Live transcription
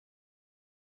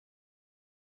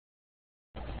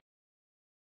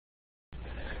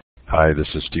Hi, this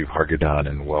is Steve Hargadon,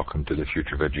 and welcome to the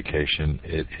Future of Education.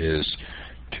 It is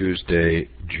Tuesday,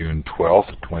 June 12th,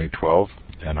 2012,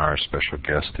 and our special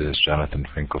guest is Jonathan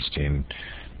Finkelstein.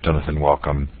 Jonathan,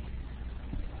 welcome.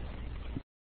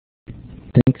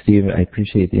 Thanks, Steve. I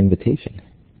appreciate the invitation.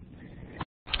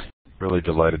 Really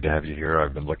delighted to have you here.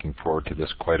 I've been looking forward to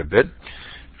this quite a bit.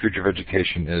 Future of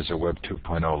Education is a Web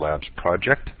 2.0 Labs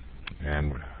project,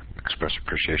 and express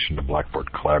appreciation to Blackboard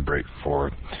Collaborate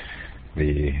for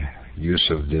the use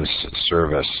of this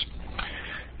service.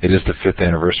 It is the 5th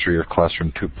anniversary of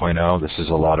Classroom 2.0. This is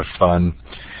a lot of fun.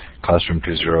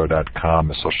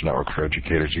 Classroom20.com, a social network for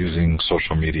educators using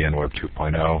social media and Web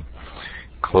 2.0.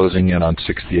 Closing in on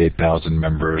 68,000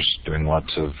 members, doing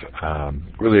lots of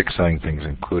really exciting things,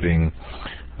 including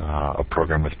a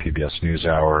program with PBS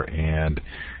NewsHour and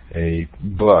a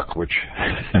book, which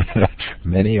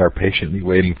many are patiently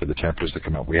waiting for the chapters to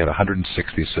come out. We had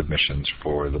 160 submissions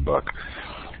for the book.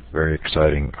 Very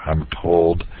exciting. I'm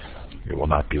told it will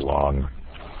not be long.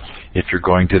 If you're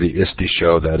going to the ISTE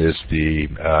show, that is the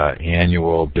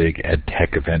annual big ed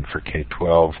tech event for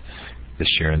K-12 this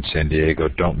year in San Diego,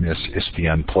 don't miss ISTE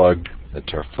Unplugged.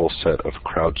 It's our full set of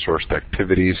crowdsourced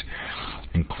activities,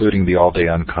 including the All Day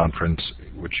Unconference,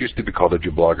 which used to be called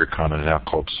EduBloggerCon and now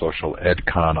called Social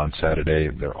EdCon on Saturday.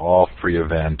 They're all free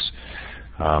events.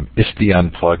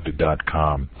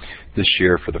 ISTEUnplugged.com. This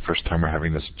year, for the first time, we're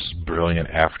having this brilliant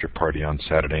after party on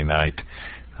Saturday night,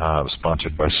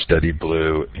 sponsored by Study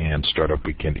Blue and Startup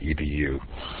Weekend EDU.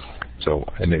 So,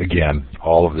 and again,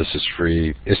 all of this is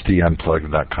free.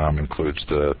 ISTEUnplugged.com includes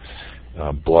the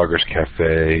Bloggers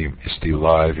Cafe, ISTE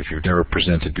Live. If you've never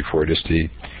presented before at ISTE,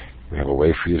 we have a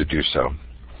way for you to do so.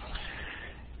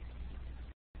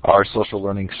 Our Social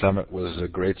Learning Summit was a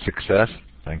great success,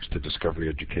 thanks to Discovery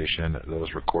Education.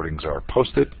 Those recordings are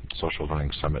posted,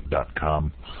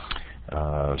 sociallearningsummit.com.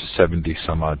 70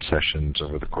 some odd sessions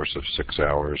over the course of 6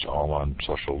 hours, all on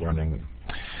social learning.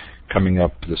 Coming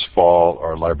up this fall,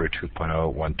 our Library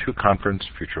 2.0 1-2 conference,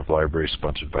 Future of Library,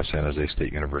 sponsored by San Jose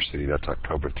State University. That's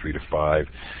October 3 to 5.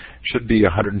 Should be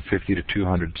 150 to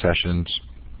 200 sessions.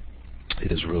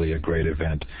 It is really a great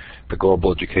event. The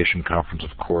Global Education Conference,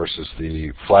 of course, is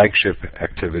the flagship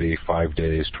activity, 5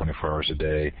 days, 24 hours a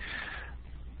day,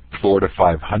 400 to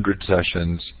 500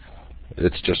 sessions.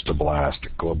 It's just a blast.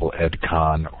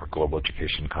 GlobalEdCon or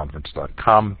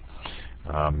globaleducationconference.com.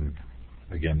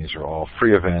 Again, these are all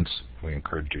free events. We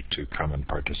encourage you to come and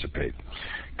participate.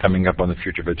 Coming up on the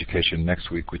Future of Education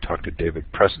next week, we talked to David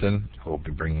Preston, who will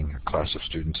be bringing a class of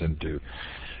students in to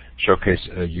showcase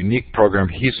a unique program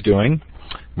he's doing.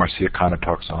 Marcia Khanna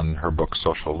talks on her book,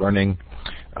 Social Learning.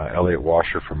 Elliot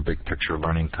Washer from Big Picture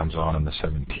Learning comes on the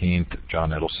 17th.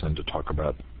 John Edelson to talk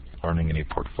about learning any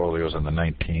portfolios on the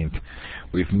 19th.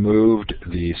 We've moved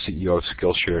the CEO of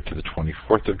Skillshare to the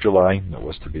 24th of July. That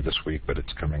was to be this week, but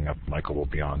it's coming up. Michael will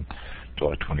be on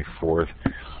July 24th.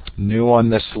 New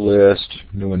on this list,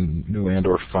 new and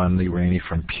or fun, Lee Rainey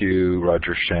from Pew,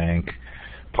 Roger Shank,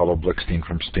 Paulo Blickstein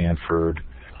from Stanford,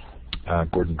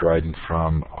 Gordon Dryden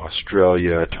from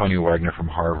Australia, Tony Wagner from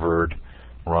Harvard,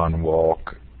 Ron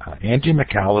Walk, Angie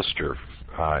McAllister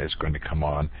is going to come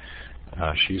on.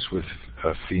 She's with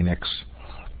Phoenix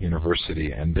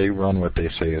University, and they run what they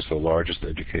say is the largest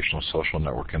educational social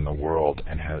network in the world,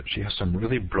 and she has some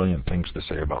really brilliant things to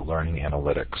say about learning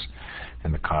analytics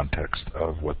in the context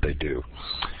of what they do.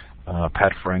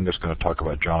 Pat Ferenga is going to talk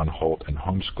about John Holt and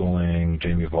homeschooling.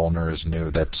 Jamie Volner is new.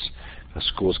 That's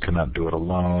Schools Cannot Do It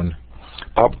Alone.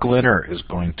 Bob Glinner is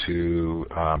going to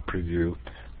preview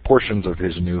portions of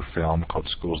his new film called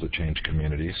Schools That Change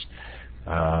Communities.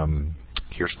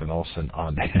 Kirsten Olsen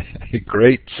on a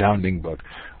great sounding book,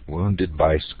 Wounded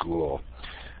by School.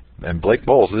 And Blake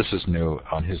Bowles, this is new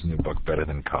on his new book, Better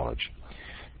Than College.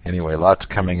 Anyway, lots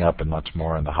coming up and lots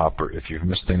more in the hopper. If you've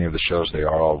missed any of the shows, they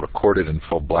are all recorded in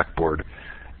full Blackboard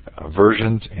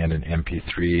versions and in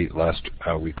MP3. Last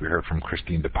week we heard from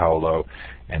Christine DePaolo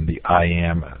and the I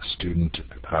Am student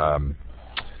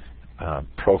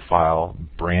profile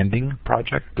branding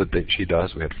project that she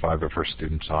does. We had 5 of her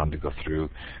students on to go through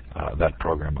that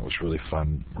program. It was really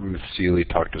fun. Ruth Seeley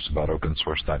talked to us about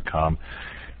opensource.com.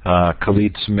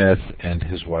 Khalid Smith and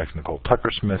his wife Nicole Tucker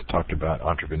Smith talked about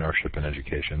entrepreneurship and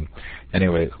education.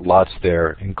 Anyway, lots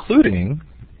there, including,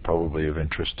 probably of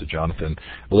interest to Jonathan,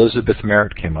 Elizabeth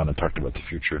Merritt came on and talked about the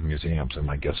future of museums, and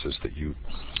my guess is that you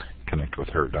connect with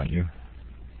her, don't you?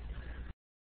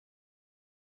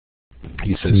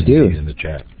 He says indeed in the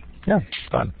chat. Yeah,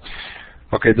 fun.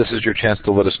 Okay, this is your chance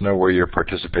to let us know where you're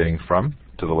participating from.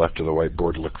 To the left of the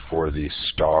whiteboard, look for the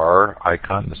star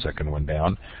icon, the second one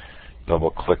down. Double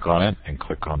click on it and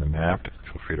click on the map.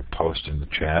 Feel free to post in the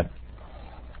chat.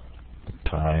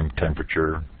 time,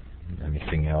 temperature,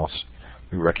 anything else.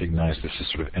 We recognize this is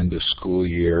sort of end of school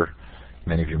year.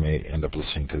 Many of you may end up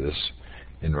listening to this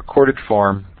in recorded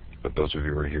form, but those of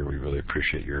you who are here, we really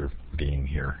appreciate your being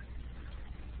here.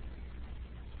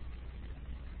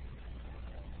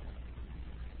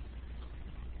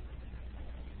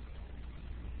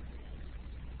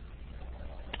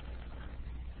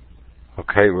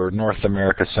 Okay, we're North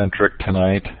America centric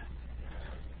tonight.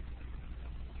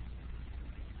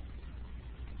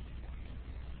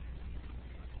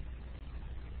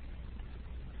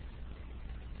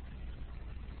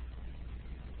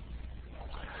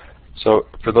 So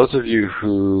for those of you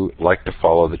who like to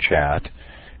follow the chat,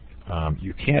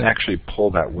 you can actually pull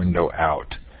that window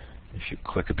out. If you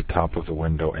click at the top of the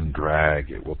window and drag,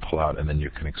 it will pull out, and then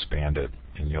you can expand it,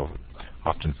 and you'll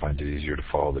often find it easier to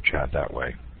follow the chat that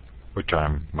way, which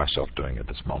I'm myself doing at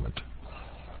this moment.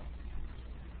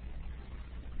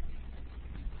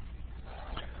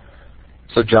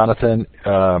 So Jonathan,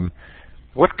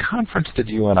 what conference did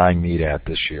you and I meet at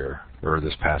this year, or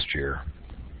this past year?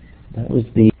 That was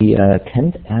the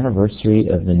 10th anniversary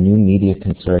of the New Media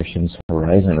Consortium's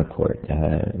Horizon Report,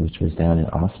 which was down in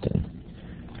Austin.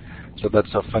 So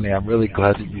that's so funny. I'm really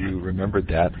glad that you remembered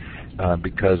that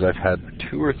because I've had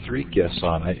 2 or 3 guests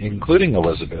on, including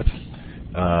Elizabeth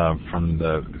from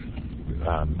the,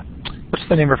 what's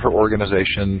the name of her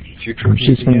organization? Future of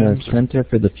Museums? She's from the Center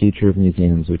for the Future of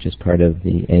Museums, which is part of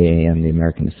the AAM, the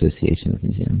American Association of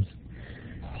Museums.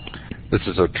 This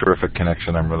is a terrific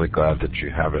connection. I'm really glad that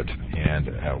you have it,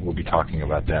 and we'll be talking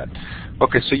about that.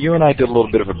 Okay, so you and I did a little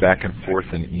bit of a back and forth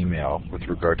in email with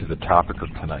regard to the topic of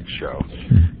tonight's show.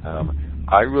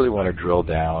 I really want to drill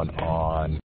down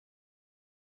on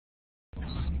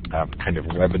kind of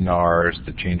webinars,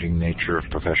 the changing nature of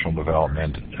professional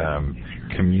development,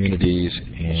 communities,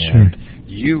 and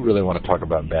you really want to talk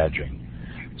about badging.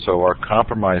 So our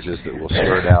compromise is that we'll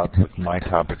start out with my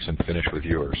topics and finish with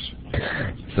yours.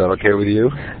 Is that okay with you?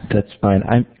 That's fine.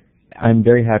 I'm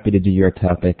very happy to do your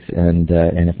topics, and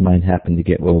if mine happen to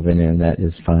get woven in, that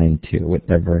is fine too.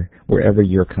 Wherever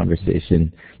your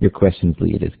conversation, your questions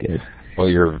lead is good. Well,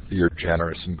 you're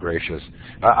generous and gracious.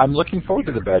 I'm looking forward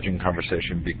to the badging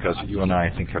conversation because you and I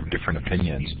think have different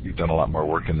opinions. You've done a lot more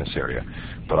work in this area,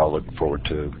 but I'll look forward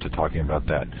to talking about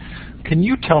that. Can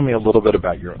you tell me a little bit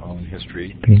about your own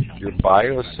history? Your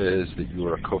bio says that you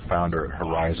were a co-founder at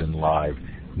Horizon Live,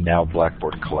 now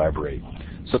Blackboard Collaborate.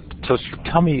 So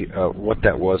tell me what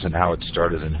that was and how it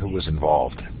started and who was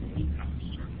involved.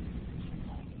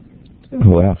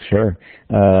 Well, sure.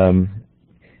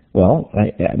 Well,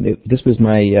 this was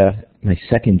my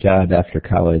second job after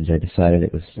college. I decided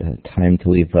it was time to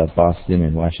leave Boston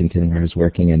and Washington where I was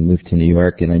working and move to New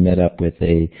York, and I met up with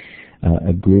a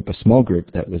small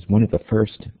group that was one of the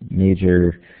first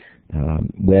major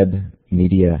web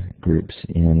media groups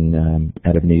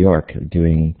out of New York,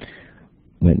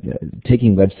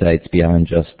 taking websites beyond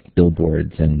just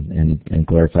billboards and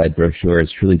glorified brochures,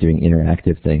 truly doing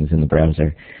interactive things in the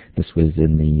browser. This was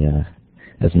in the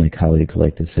as my colleagues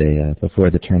like to say,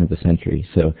 before the turn of the century.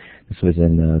 So this was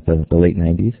in the late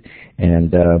 90s,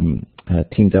 and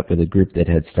teamed up with a group that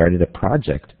had started a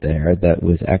project there that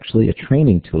was actually a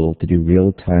training tool to do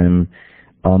real-time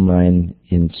online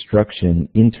instruction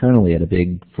internally at a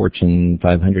big Fortune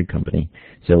 500 company.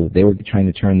 So they were trying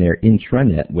to turn their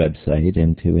intranet website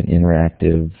into an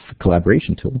interactive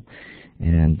collaboration tool,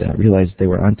 and realized they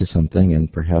were onto something,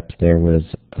 and perhaps there was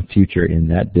a future in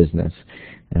that business.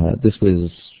 This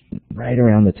was right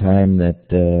around the time that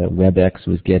WebEx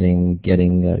was getting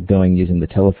going using the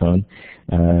telephone.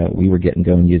 We were getting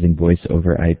going using voice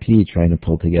over IP, trying to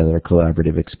pull together a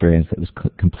collaborative experience that was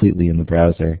completely in the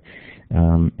browser.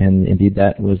 And indeed,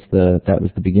 that was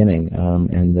the beginning.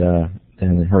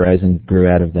 And Horizon grew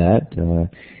out of that,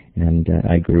 and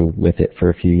I grew with it for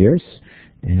a few years,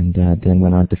 and then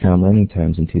went on to found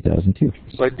LearningTimes in 2002.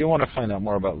 So I do want to find out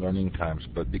more about LearningTimes,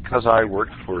 but because I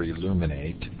worked for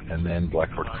Illuminate and then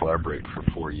Blackboard Collaborate for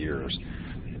 4 years,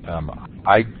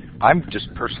 I'm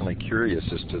just personally curious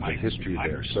as to the history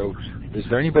there. So is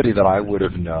there anybody that I would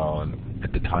have known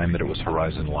at the time that it was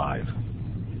Horizon Live?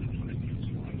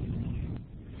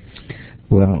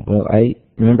 Well, I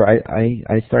remember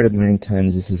I started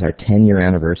LearningTimes. This is our 10-year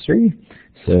anniversary.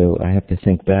 So I have to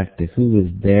think back to who was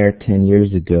there 10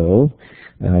 years ago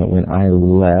when I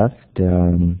left.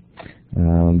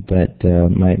 But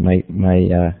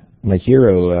my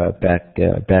hero back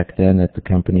then at the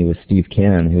company was Steve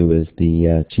Cann, who was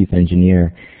the chief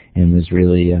engineer and was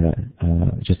really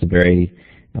just a very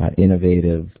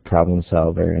innovative problem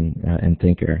solver and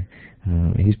thinker.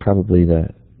 He's probably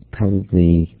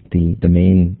probably the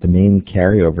main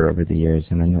carryover over the years,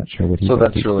 and I'm not sure what he's So up to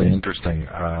that's really today. interesting.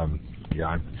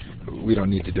 Yeah, we don't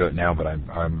need to do it now, but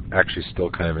I'm actually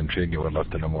still kind of intrigued and would love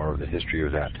to know more of the history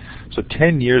of that. So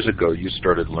 10 years ago, you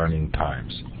started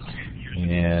LearningTimes.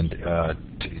 And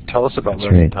tell us about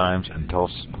That's LearningTimes and tell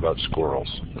us about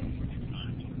squirrels.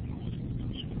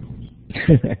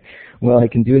 Well, I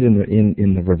can do it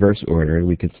in the reverse order.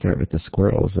 We could start with the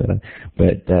squirrels.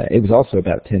 But it was also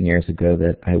about 10 years ago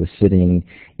that I was sitting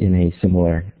in a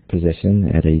similar position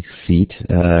at a seat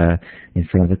in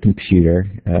front of a computer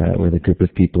with a group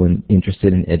of people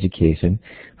interested in education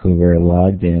who were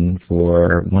logged in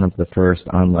for one of the first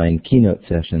online keynote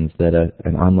sessions that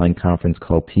an online conference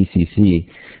called TCC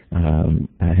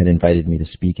had invited me to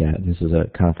speak at. This is a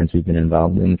conference we've been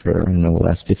involved in for, I don't know, the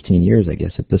last 15 years, I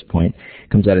guess, at this point. It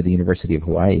comes out of the University of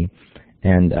Hawaii.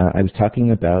 And I was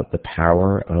talking about the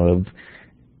power of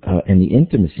and the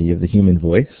intimacy of the human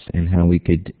voice and how we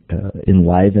could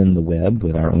enliven the web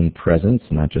with our own presence,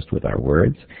 not just with our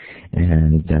words,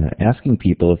 and asking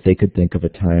people if they could think of a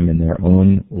time in their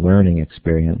own learning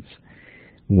experience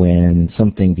when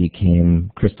something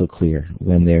became crystal clear,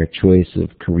 when their choice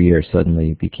of career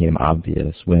suddenly became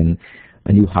obvious, when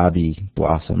a new hobby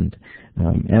blossomed.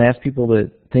 And I asked people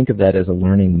to think of that as a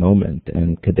learning moment,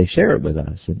 and could they share it with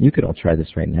us? And you could all try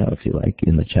this right now if you like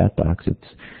in the chat box. It's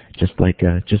just like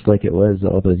it was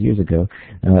all those years ago.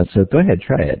 So go ahead,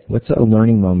 try it. What's a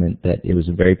learning moment that it was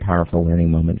a very powerful learning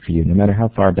moment for you, no matter how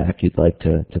far back you'd like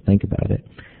to think about it?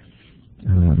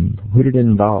 Who did it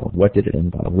involve? What did it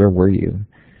involve? Where were you?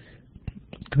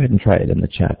 Go ahead and try it in the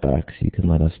chat box. You can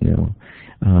let us know.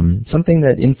 Something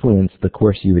that influenced the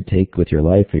course you would take with your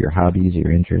life or your hobbies or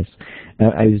your interests.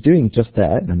 I was doing just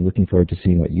that, and I'm looking forward to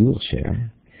seeing what you will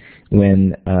share,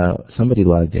 when somebody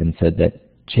logged in and said that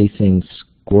chasing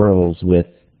squirrels with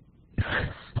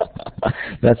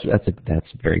that's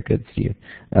very good, Steve.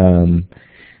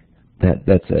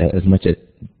 That's as much a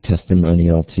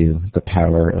testimonial to the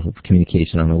power of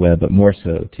communication on the web, but more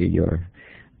so to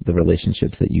the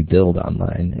relationships that you build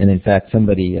online. And in fact,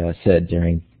 somebody said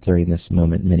during this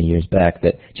moment many years back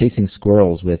that chasing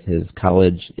squirrels with his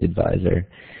college advisor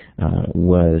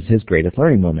was his greatest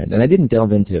learning moment. And I didn't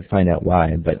delve into it, find out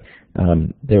why, but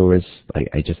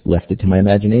I just left it to my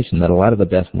imagination that a lot of the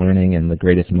best learning and the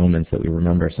greatest moments that we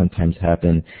remember sometimes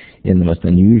happen in the most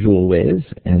unusual ways.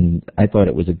 And I thought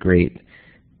it was a great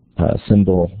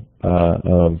symbol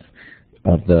of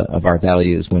our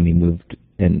values when we moved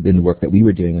in the work that we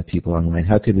were doing with people online.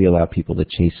 How could we allow people to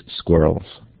chase squirrels?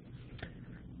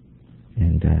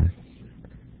 And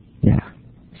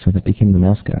so that became the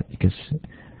mascot, because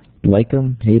like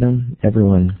them, hate them,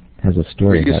 everyone has a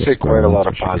story. You about say a squirrel, quite a lot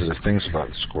of that's for sure. positive things about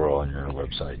the squirrel on your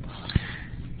website.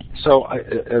 So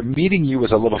meeting you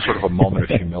was a little sort of a moment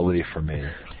of humility for me.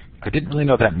 I didn't really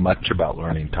know that much about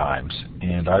LearningTimes,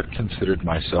 and I've considered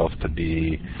myself to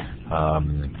be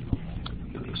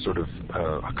sort of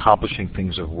accomplishing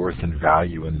things of worth and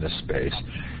value in this space,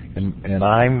 and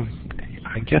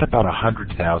I get about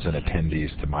 100,000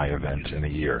 attendees to my events in a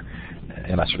year,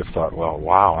 and I sort of thought, well,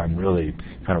 wow, I'm really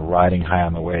kind of riding high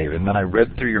on the wave. And then I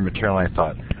read through your material and I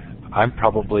thought, I'm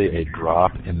probably a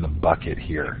drop in the bucket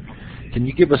here. Can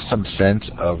you give us some sense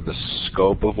of the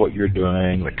scope of what you're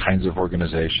doing, the kinds of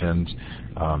organizations,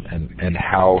 and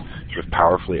how sort of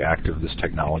powerfully active this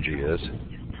technology is?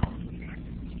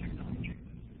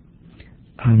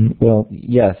 Well,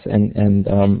 yes, and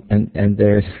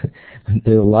there's a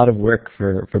lot of work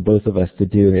for both of us to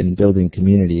do in building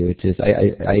community, which is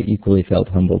I equally felt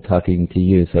humbled talking to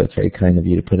you, so it's very kind of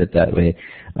you to put it that way.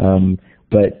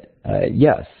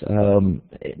 Yes,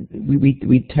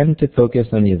 we tend to focus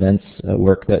on the events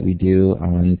work that we do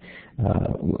on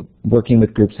working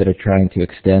with groups that are trying to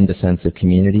extend a sense of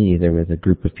community, either with a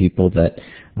group of people that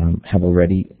have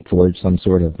already forged some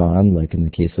sort of bond, like in the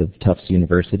case of Tufts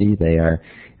University. They are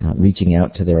reaching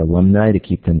out to their alumni to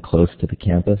keep them close to the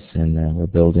campus, and we're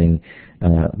building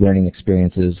learning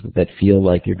experiences that feel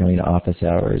like you're going to office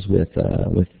hours with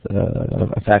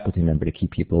a faculty member to keep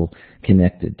people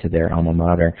connected to their alma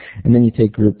mater. And then you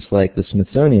take groups like the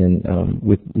Smithsonian,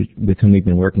 with whom we've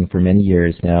been working for many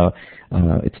years now.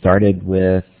 It started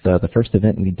with the first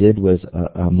event we did was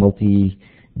a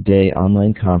multi-day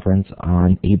online conference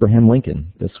on Abraham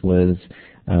Lincoln. This was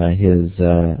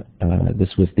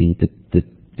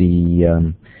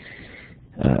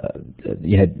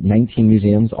you had 19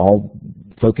 museums all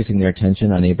focusing their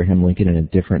attention on Abraham Lincoln in a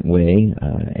different way,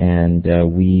 and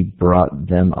we brought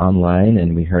them online,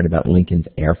 and we heard about Lincoln's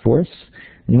Air Force,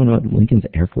 Anyone know what Lincoln's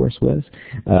Air Force was?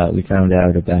 We found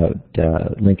out about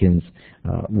Lincoln's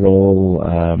role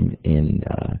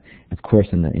of course,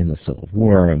 in the Civil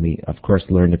War, and we, of course,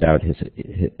 learned about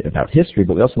about history,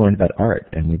 but we also learned about art,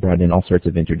 and we brought in all sorts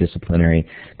of interdisciplinary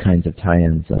kinds of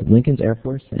tie-ins. Lincoln's Air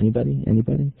Force? Anybody?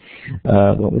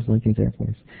 What was Lincoln's Air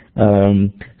Force?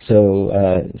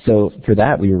 So for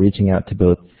that, we were reaching out to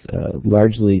both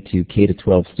largely to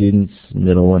K-12 students,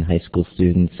 middle and high school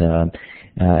students,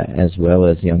 as well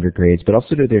as younger grades, but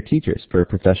also to their teachers for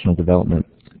professional development,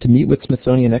 to meet with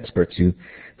Smithsonian experts who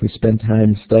spend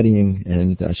time studying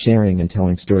and sharing and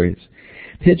telling stories.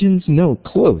 Pigeons? No,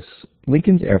 close.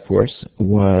 Lincoln's Air Force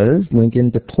was Lincoln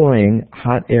deploying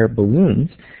hot air balloons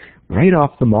right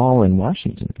off the mall in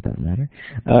Washington, for that matter,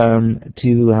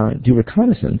 to do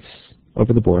reconnaissance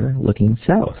over the border looking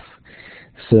south.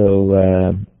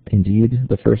 So indeed,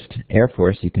 the first Air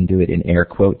Force, you can do it in air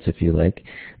quotes if you like,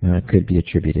 could be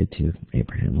attributed to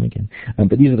Abraham Lincoln.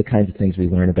 But these are the kinds of things we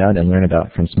learn about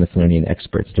from Smithsonian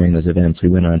experts during those events. We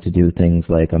went on to do things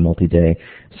like a multi-day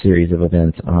series of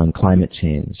events on climate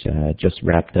change. Just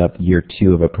wrapped up year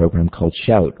 2 of a program called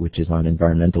Shout, which is on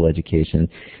environmental education,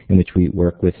 in which we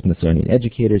work with Smithsonian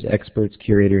educators, experts,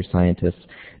 curators, scientists,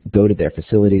 go to their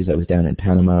facilities. I was down in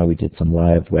Panama. We did some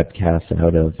live webcasts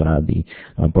out of the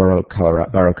Barrow,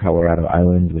 Colorado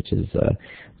Island, which is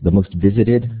the most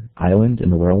visited island in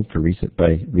the world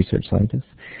by research scientists.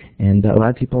 And a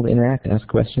lot of people interact, ask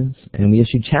questions, and we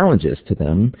issued challenges to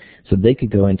them so they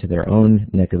could go into their own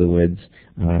neck of the woods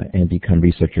and become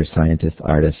researchers, scientists,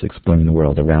 artists, exploring the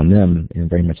world around them in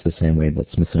very much the same way that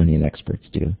Smithsonian experts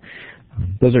do.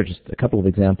 Those are just a couple of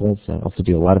examples. I also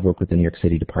do a lot of work with the New York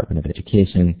City Department of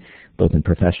Education, both in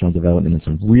professional development and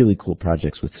some really cool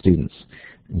projects with students.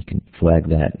 You can flag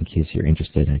that in case you're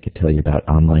interested. I could tell you about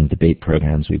online debate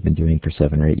programs we've been doing for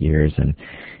 7 or 8 years, and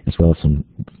as well as some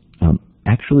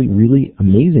actually really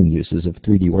amazing uses of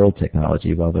 3D world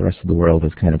technology. While the rest of the world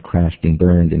has kind of crashed and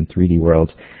burned in 3D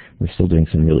worlds, we're still doing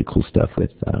some really cool stuff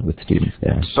with students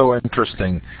there. So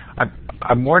interesting.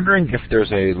 I'm wondering if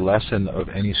there's a lesson of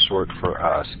any sort for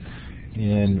us.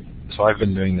 So I've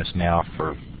been doing this now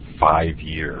for 5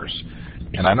 years,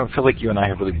 and I don't feel like you and I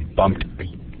have really bumped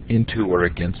into or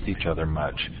against each other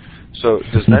much. So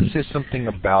does that say something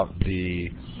about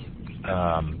the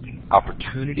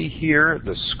opportunity here,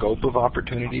 the scope of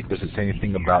opportunity? Does it say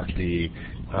anything about the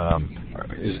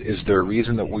is there a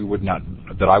reason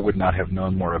that I would not have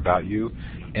known more about you?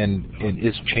 And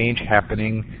is change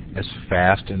happening as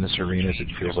fast in this arena as it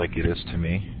feels like it is to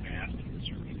me?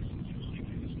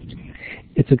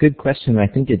 It's a good question. I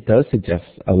think it does suggest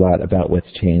a lot about what's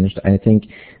changed. I think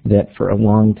that for a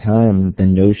long time, the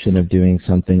notion of doing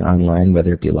something online,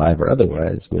 whether it be live or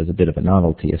otherwise, was a bit of a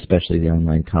novelty, especially the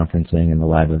online conferencing and the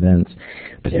live events.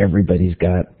 But everybody's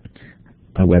got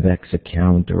a WebEx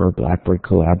account or a Blackboard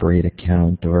Collaborate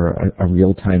account or a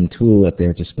real-time tool at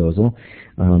their disposal.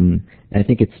 I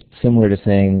think it's similar to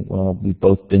saying, well, we've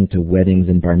both been to weddings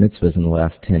and bar mitzvahs in the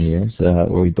last 10 years,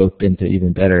 or we've both been to,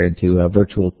 even better, into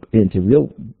real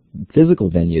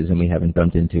physical venues, and we haven't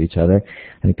bumped into each other.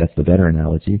 I think that's the better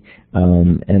analogy.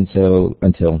 And so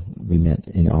until we met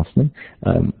in Austin.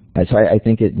 So I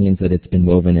think it means that it's been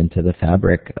woven into the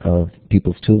fabric of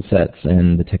people's tool sets,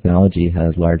 and the technology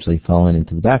has largely fallen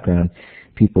into the background.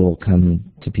 People come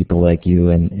to people like you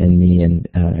and me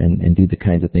and do the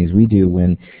kinds of things we do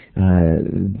when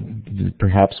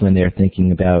perhaps when they're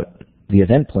thinking about the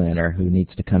event planner who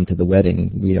needs to come to the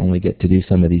wedding. We only get to do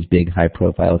some of these big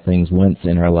high-profile things once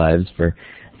in our lives for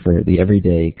the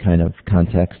everyday kind of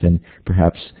context, and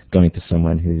perhaps going to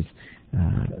someone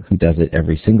who does it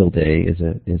every single day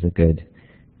is a good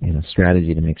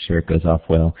strategy to make sure it goes off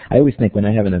well. I always think when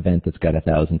I have an event that's got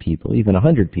 1,000 people, even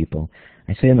 100 people,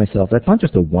 I say to myself, that's not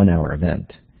just a 1-hour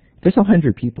event. If there's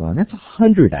 100 people on, that's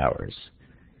 100 hours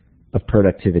of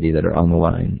productivity that are on the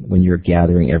line when you're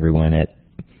gathering everyone at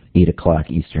 8 o'clock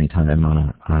Eastern Time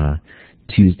on a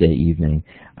Tuesday evening.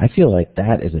 I feel like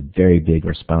that is a very big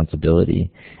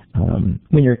responsibility.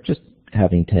 When you're just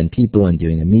having 10 people and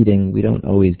doing a meeting, we don't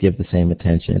always give the same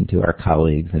attention to our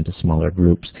colleagues and to smaller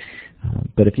groups.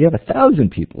 But if you have 1,000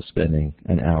 people spending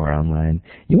an hour online,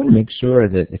 you want to make sure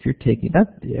that if you're taking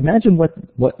that, imagine what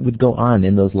would go on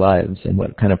in those lives and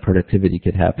what kind of productivity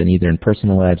could happen either in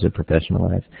personal lives or professional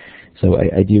lives. So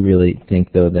I do really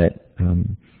think, though, that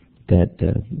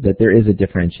there is a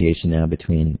differentiation now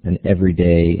between an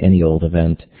everyday, any old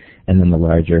event and then the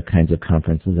larger kinds of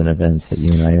conferences and events that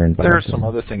you and I are involved in. There are some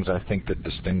other things I think that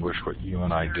distinguish what you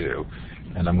and I do,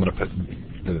 and I'm going to put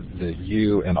the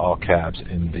you in all caps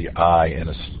in the I in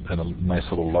a nice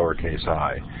little lowercase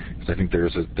I, because I think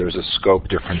there's a scope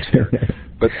difference here.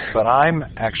 But I'm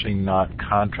actually not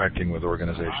contracting with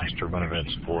organizations to run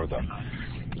events for them.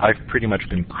 I've pretty much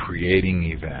been creating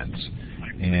events,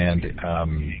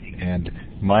 and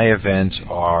my events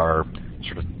are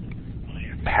sort of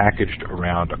packaged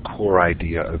around a core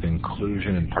idea of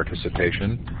inclusion and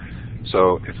participation.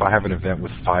 So if I have an event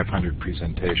with 500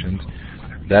 presentations,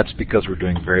 that's because we're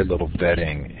doing very little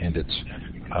vetting, and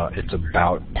it's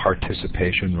about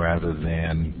participation rather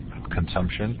than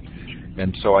consumption.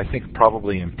 And so I think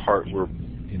probably in part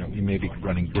we may be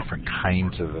running different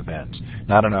kinds of events.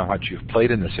 Now, I don't know how much you've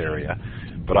played in this area,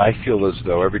 but I feel as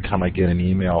though every time I get an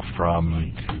email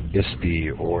from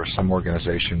ISTE or some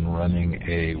organization running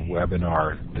a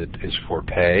webinar that is for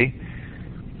pay,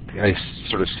 I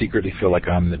sort of secretly feel like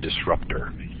I'm the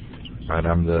disruptor. Right?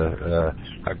 I'm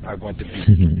I want to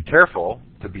be careful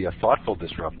to be a thoughtful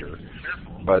disruptor,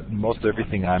 but most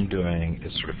everything I'm doing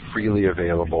is sort of freely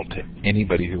available to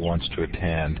anybody who wants to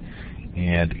attend,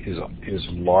 and is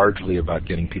largely about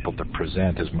getting people to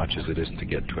present as much as it is to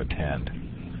get to attend.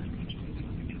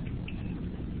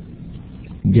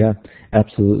 Yeah,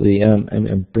 absolutely.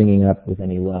 I'm bringing up, with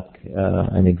any luck,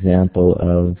 an example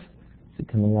of, is it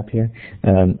coming up here?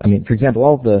 For example,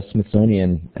 all of the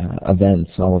Smithsonian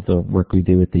events, all of the work we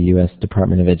do with the U.S.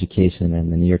 Department of Education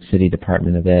and the New York City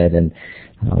Department of Ed, and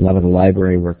a lot of the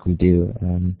library work we do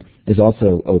is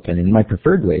also open. And my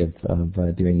preferred way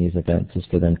of doing these events is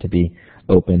for them to be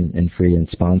open and free and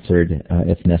sponsored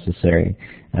if necessary.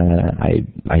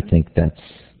 I think that's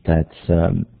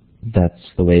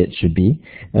the way it should be.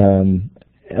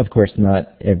 Of course,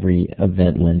 not every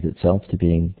event lends itself to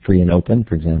being free and open.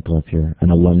 For example, if you're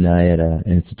an alumni at an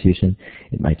institution,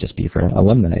 it might just be for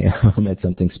alumni. It's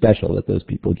something special that those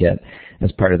people get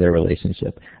as part of their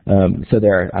relationship. So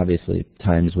there are obviously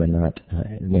times when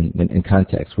when in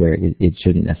context where it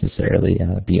shouldn't necessarily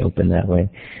be open that way.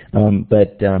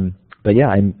 But yeah,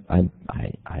 I'm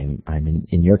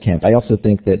in your camp. I also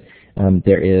think that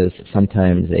there is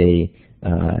sometimes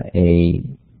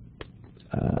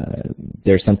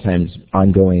there's sometimes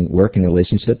ongoing work and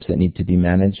relationships that need to be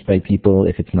managed by people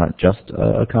if it's not just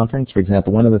a conference. For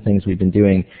example, one of the things we've been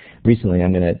doing recently,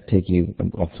 I'm going to take you,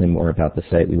 I'll say more about the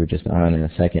site we were just on in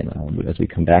a second as we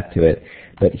come back to it.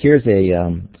 But here's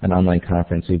an online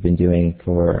conference we've been doing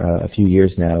for a few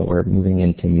years now. We're moving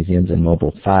into Museums and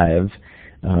Mobile 5.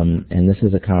 And this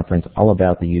is a conference all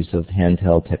about the use of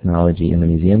handheld technology in the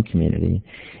museum community.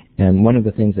 And one of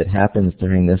the things that happens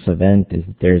during this event is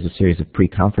that there's a series of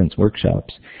pre-conference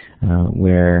workshops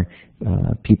where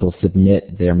people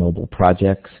submit their mobile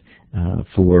projects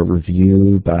for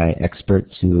review by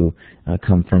experts who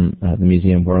come from the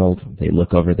museum world. They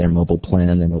look over their mobile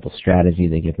plan, their mobile strategy,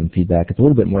 they give them feedback. It's a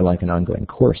little bit more like an ongoing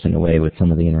course in a way with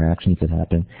some of the interactions that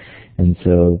happen. And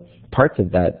so parts of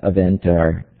that event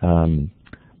are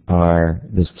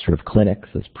those sort of clinics,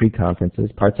 those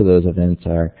pre-conferences. Parts of those events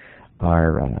are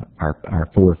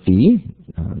for fee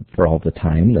for all the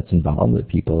time that's involved that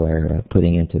people are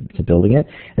putting into building it.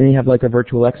 And then you have like a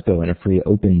virtual expo and a free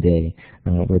open day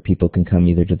where people can come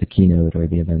either to the keynote or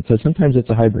the event. So sometimes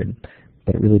it's a hybrid,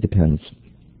 but it really depends.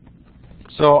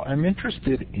 So I'm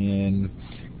interested in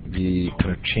the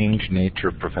kind of changed nature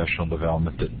of professional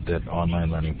development that online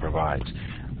learning provides.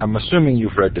 I'm assuming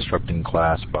you've read Disrupting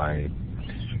Class by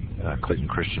Clayton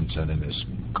Christensen and his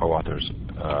co-authors.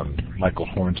 Michael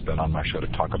Horn's been on my show to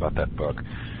talk about that book.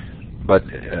 But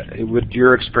would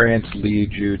your experience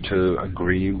lead you to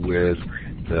agree with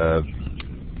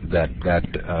that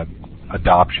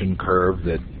adoption curve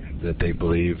that they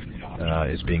believe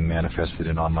is being manifested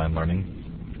in online learning?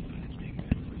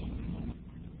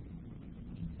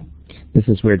 This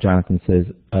is where Jonathan says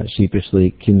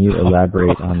sheepishly, can you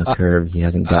elaborate on the curve? He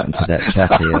hasn't gotten to that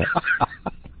chapter yet.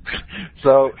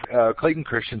 So Clayton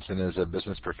Christensen is a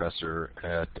business professor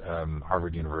at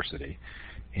Harvard University,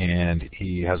 and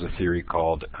he has a theory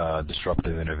called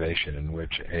disruptive innovation, in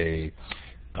which a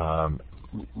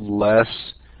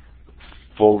less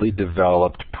fully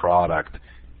developed product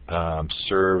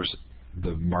serves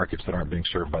the markets that aren't being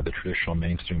served by the traditional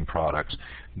mainstream products,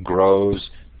 grows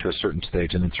to a certain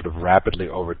stage, and then sort of rapidly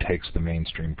overtakes the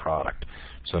mainstream product.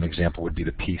 So an example would be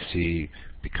the PC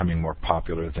becoming more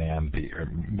popular than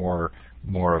more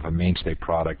of a mainstay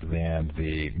product than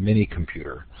the mini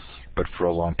computer. But for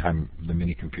a long time, the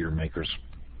mini computer makers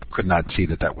could not see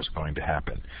that was going to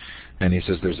happen. And he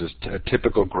says there's a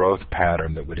typical growth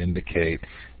pattern that would indicate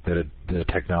that the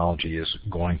technology is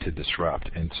going to disrupt.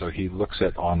 And so he looks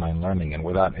at online learning, and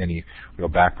without any real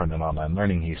background in online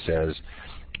learning, he says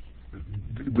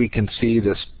we can see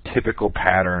this typical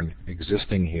pattern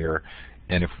existing here,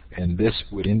 and this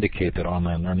would indicate that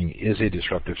online learning is a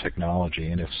disruptive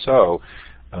technology. And if so,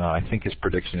 I think his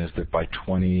prediction is that by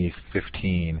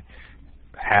 2015,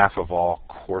 half of all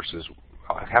classes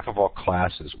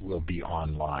will be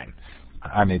online.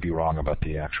 I may be wrong about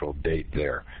the actual date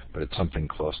there, but it's something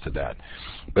close to that.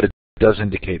 But it does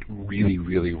indicate really,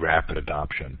 really rapid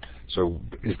adoption. So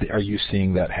are you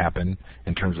seeing that happen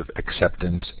in terms of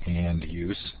acceptance and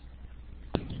use?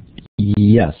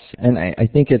 Yes, and I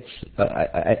think it's,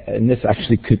 and this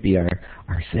actually could be our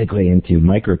segue into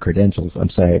micro-credentials. I'm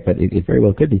sorry, but it very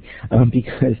well could be,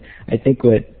 because I think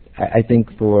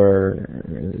for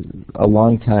a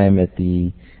long time at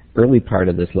the early part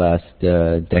of this last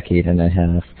decade and a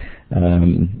half,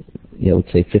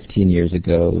 let's say 15 years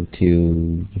ago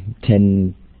to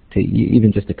 10 to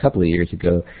even just a couple of years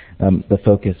ago, the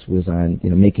focus was on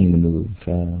making the move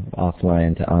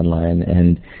offline to online,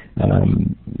 and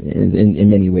in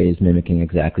many ways mimicking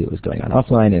exactly what was going on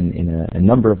offline, and in a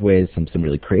number of ways, some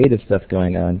really creative stuff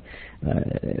going on.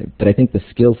 But I think the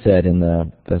skill set and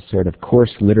the sort of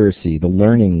course literacy, the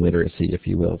learning literacy, if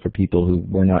you will, for people who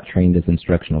were not trained as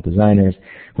instructional designers,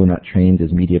 who were not trained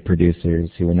as media producers,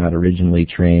 who were not originally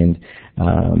trained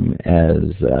as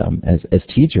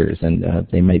teachers, and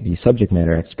they might be subject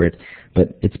matter experts,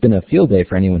 but it's been a field day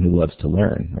for anyone who loves to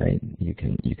learn, right? You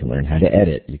can learn how to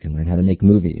edit, you can learn how to make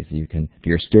movies, you can, if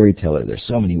you're a storyteller, there's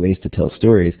so many ways to tell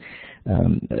stories.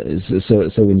 So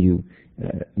when you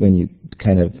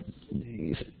kind of,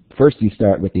 first you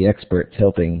start with the experts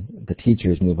helping the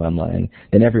teachers move online,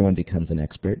 then everyone becomes an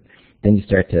expert. Then you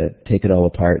start to take it all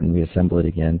apart and reassemble it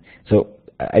again. So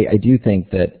I do think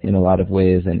that in a lot of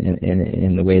ways, and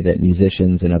in the way that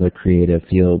musicians and other creative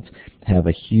fields have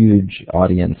a huge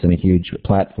audience and a huge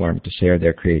platform to share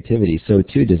their creativity, so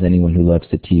too does anyone who loves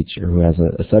to teach or who has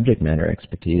a subject matter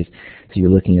expertise. So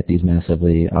you're looking at these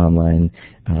massively online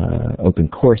open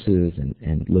courses,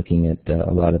 and looking at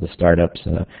a lot of the startups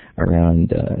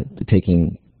around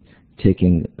taking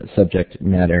subject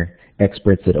matter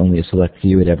experts that only a select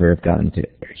few would ever have gotten to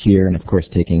here, and of course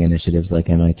taking initiatives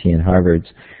like MIT and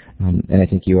Harvard's. And I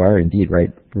think you are indeed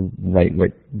right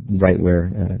where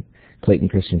Clayton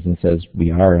Christensen says we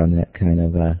are on that kind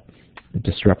of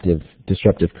disruptive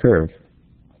curve.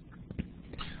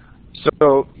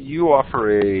 So you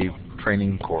offer a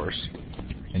training course,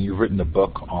 and you've written a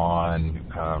book on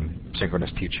synchronous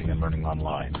teaching and learning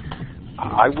online.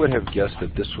 I would have guessed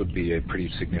that this would be a pretty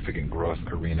significant growth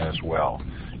arena as well.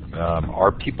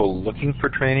 Are people looking for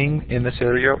training in this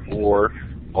area, or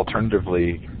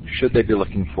alternatively, should they be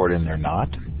looking for it and they're not?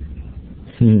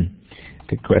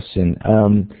 Good question.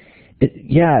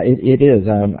 It is.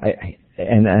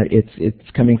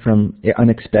 It's coming from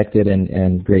unexpected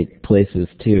and great places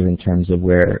too, in terms of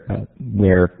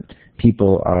where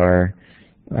people are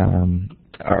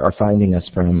finding us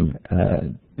from.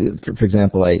 For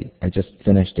example, I just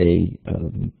finished a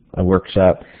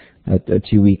workshop, a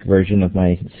 2-week version of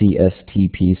my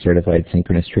CSTP, Certified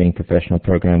Synchronous Training Professional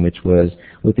Program, which was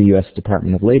with the U.S.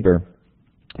 Department of Labor,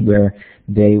 where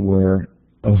they were.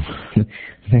 Oh,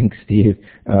 thanks, Steve.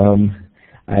 And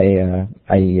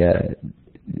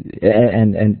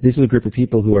this is a group of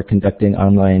people who are conducting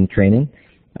online training,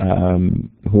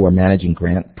 who are managing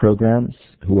grant programs,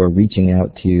 who are reaching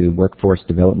out to workforce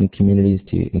development communities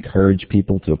to encourage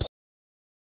people to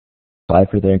apply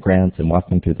for their grants and walk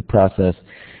them through the process.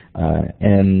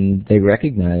 And they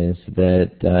recognize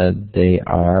that they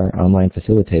are online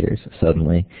facilitators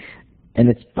suddenly. And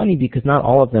it's funny because not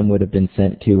all of them would have been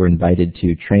sent to or invited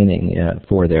to training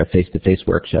for their face-to-face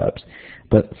workshops,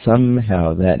 but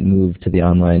somehow that move to the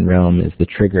online realm is the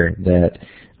trigger that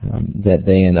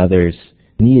they and others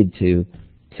need to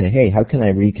say, hey, how can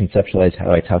I reconceptualize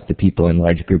how I talk to people in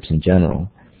large groups in general?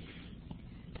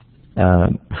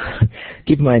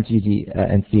 Keep in mind, Gigi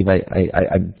and Steve,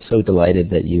 I'm so delighted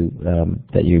that you've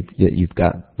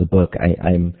got the book.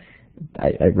 I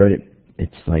wrote it.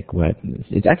 It's like what?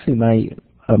 It's actually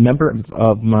a member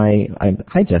of my.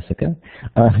 Hi, Jessica.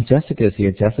 Jessica is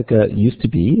here. Jessica used to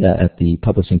be at the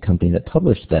publishing company that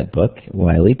published that book,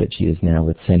 Wiley, but she is now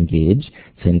with Cengage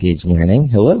Learning.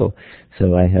 Hello.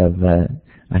 So I have a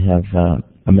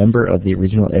member of the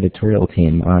original editorial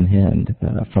team on hand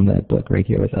from that book right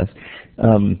here with us.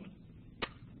 And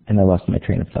I lost my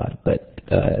train of thought. But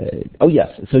yes.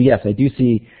 So yes, I do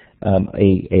see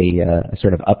a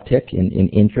sort of uptick in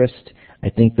interest. I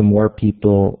think the more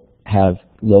people have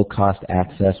low-cost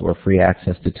access or free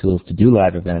access to tools to do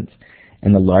live events,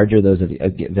 and the larger those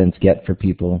events get for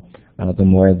people, the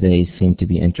more they seem to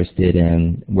be interested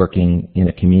in working in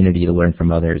a community to learn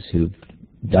from others who've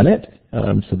done it,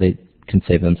 so they can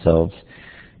save themselves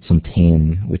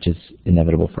pain, which is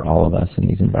inevitable for all of us in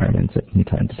these environments from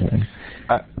time to time.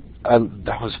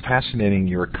 That was fascinating,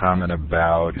 your comment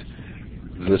about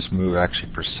this move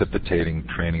actually precipitating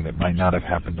training that might not have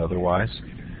happened otherwise.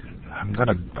 I'm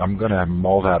gonna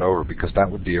mull that over, because that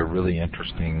would be a really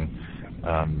interesting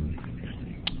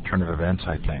turn of events,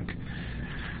 I think.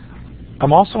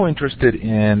 I'm also interested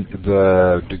in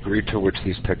the degree to which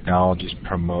these technologies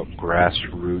promote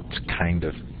grassroots kind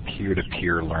of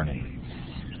peer-to-peer learning.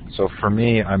 So for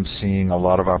me, I'm seeing a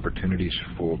lot of opportunities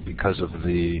because of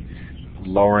the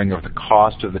lowering of the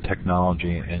cost of the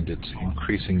technology and its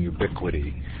increasing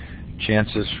ubiquity,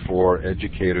 chances for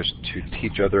educators to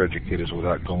teach other educators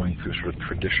without going through sort of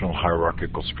traditional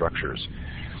hierarchical structures.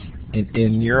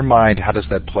 In your mind, how does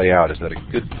that play out? Is that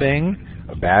a good thing,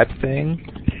 a bad thing?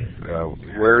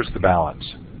 Where's the balance?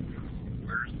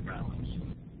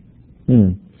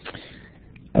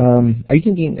 Are you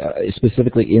thinking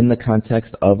specifically in the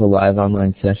context of a live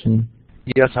online session?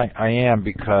 Yes, I am,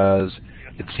 because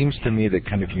it seems to me that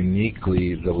kind of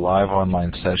uniquely the live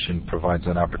online session provides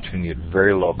an opportunity at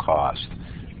very low cost,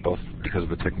 both because of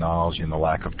the technology and the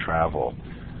lack of travel,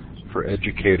 for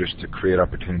educators to create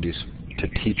opportunities to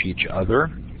teach each other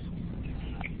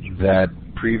that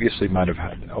previously might have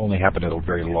only happened at a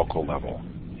very local level.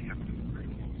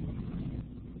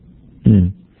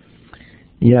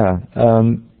 Yeah,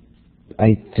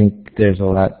 I think there's a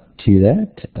lot to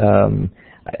that.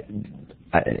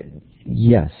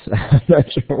 Yes, I'm not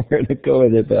sure where to go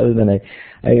with it, but other than I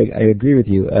agree with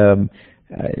you.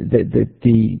 I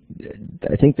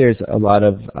think there's a lot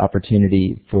of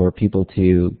opportunity for people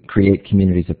to create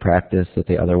communities of practice that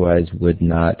they otherwise would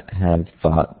not have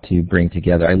thought to bring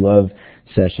together. I love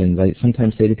sessions. I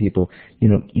sometimes say to people, you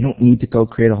don't need to go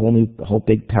create a whole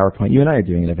big PowerPoint. You and I are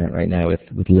doing an event right now with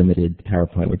limited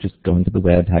PowerPoint. We're just going to the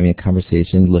web, having a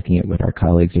conversation, looking at what our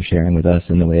colleagues are sharing with us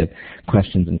in the way of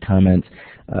questions and comments.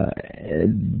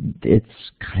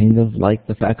 It's kind of like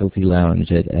the faculty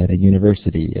lounge at a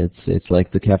university. It's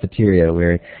like the cafeteria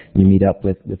where you meet up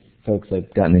with folks.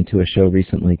 I've gotten into a show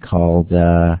recently called,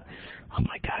 oh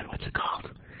my God, what's it called?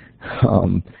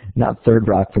 Not Third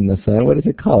Rock from the Sun. What is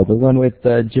it called? The one with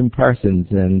Jim Parsons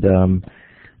and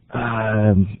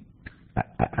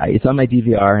it's on my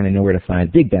DVR and I know where to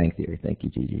find. Big Bang Theory. Thank you,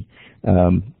 Gigi.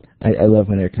 I love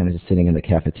when they're kind of just sitting in the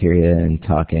cafeteria and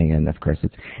talking, and of course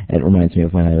it reminds me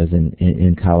of when I was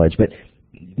in college. But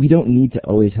we don't need to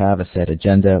always have a set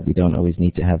agenda. We don't always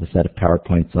need to have a set of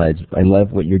PowerPoint slides. I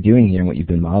love what you're doing here and what you've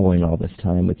been modeling all this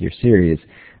time with your series.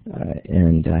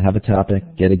 And have a topic,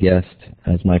 get a guest.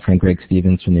 As my friend Greg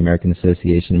Stevens from the American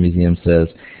Association of Museums says,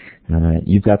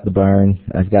 you've got the barn,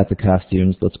 I've got the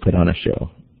costumes, let's put on a show.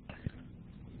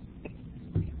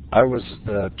 I was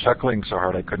chuckling so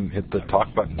hard I couldn't hit the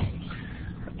talk button.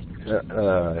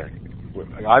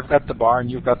 I've got the barn,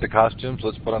 you've got the costumes,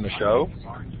 let's put on a show.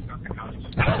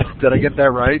 Did I get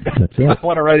that right? That's it. I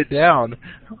want to write it down.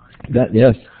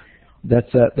 Yes.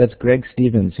 That's Greg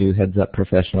Stevens, who heads up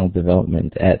professional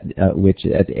development at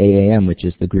AAM, which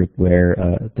is the group where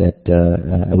that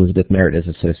Elizabeth Merritt is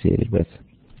associated with.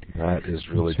 That is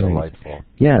really delightful.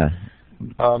 Yeah.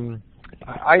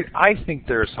 I think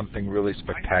there's something really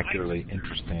spectacularly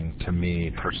interesting to me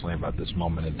personally about this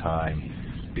moment in time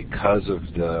because of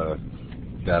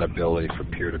that ability for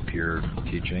peer-to-peer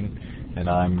teaching, and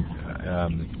I'm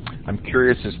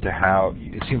curious as to how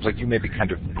it seems like you maybe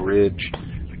kind of bridge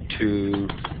two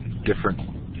different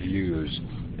views.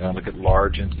 And I look at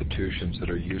large institutions that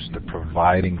are used to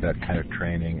providing that kind of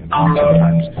training, and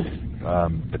sometimes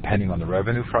depending on the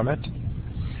revenue from it,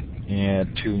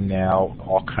 and to now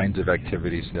all kinds of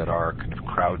activities that are kind of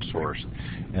crowdsourced.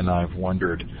 And I've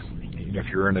wondered, if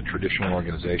you're in a traditional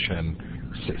organization,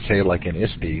 say like an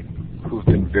ISTE, who've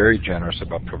been very generous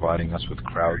about providing us with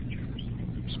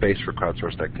space for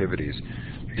crowdsourced activities,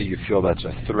 do you feel that's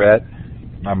a threat?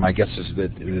 My guess is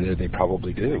that they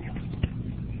probably do.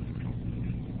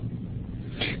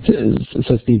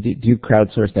 So Steve, do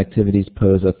crowdsourced activities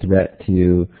pose a threat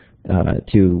to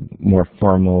more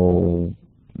formal,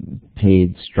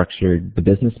 paid, structured, the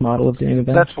business model of doing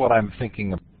events? That's what I'm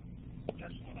thinking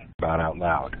about out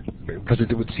loud, because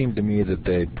it would seem to me that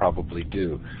they probably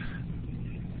do.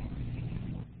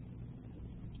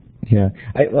 Yeah,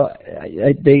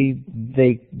 they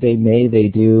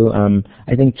do.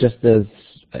 I think just as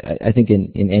I think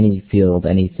in any field,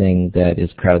 anything that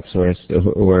is crowdsourced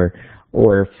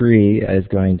or free is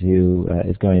going to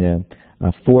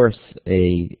force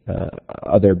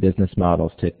other business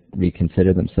models to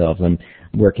reconsider themselves. I'm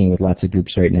working with lots of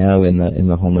groups right now in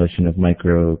the whole notion of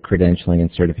micro-credentialing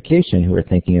and certification who are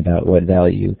thinking about what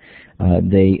value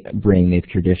they bring. They've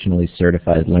traditionally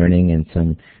certified learning in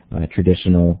some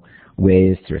traditional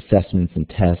ways through assessments and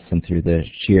tests and through their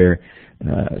sheer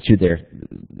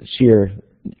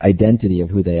identity of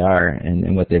who they are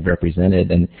and what they've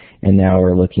represented, and now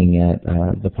we're looking at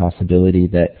the possibility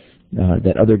that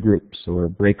other groups or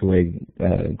breakaway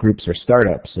groups or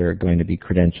startups are going to be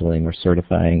credentialing or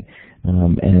certifying,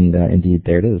 and indeed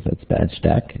there it is. That's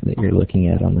BadgeStack that you're looking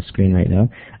at on the screen right now,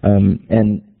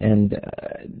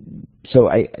 so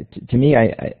to me,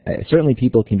 certainly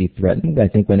people can be threatened. I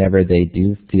think whenever they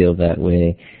do feel that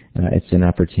way, it's an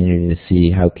opportunity to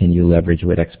see how can you leverage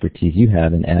what expertise you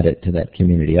have and add it to that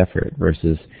community effort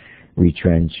versus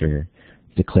retrench or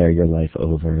declare your life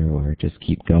over or just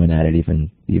keep going at it even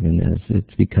as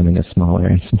it's becoming a smaller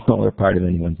and smaller part of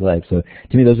anyone's life. So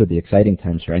to me, those are the exciting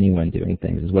times for anyone doing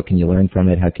things, is what can you learn from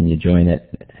it, how can you join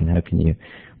it, and how can you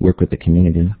work with the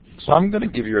community. So I'm going to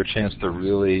give you a chance to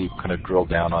really kind of drill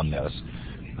down on this.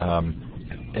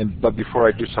 But before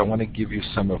I do so, I want to give you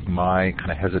some of my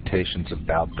kind of hesitations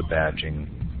about the badging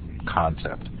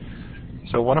concept.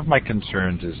 So one of my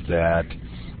concerns is that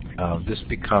this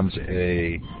becomes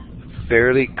a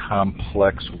fairly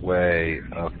complex way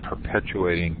of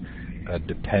perpetuating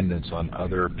dependence on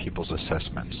other people's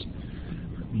assessments.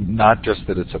 Not just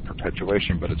that it's a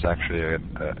perpetuation, but it's actually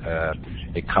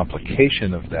a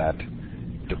complication of that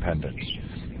dependence.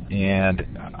 And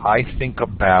I think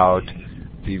about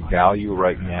the value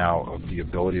right now of the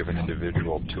ability of an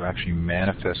individual to actually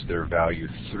manifest their value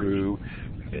through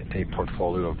a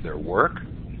portfolio of their work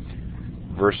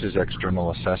versus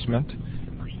external assessment.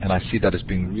 And I see that as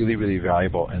being really, really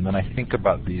valuable. And then I think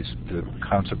about the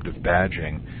concept of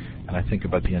badging, and I think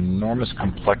about the enormous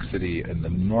complexity and the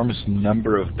enormous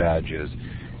number of badges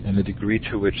and the degree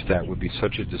to which that would be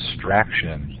such a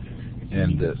distraction,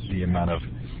 and the amount of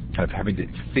kind of having to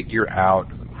figure out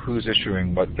who's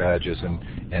issuing what badges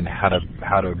and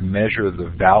how to measure the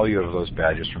value of those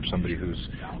badges from somebody who's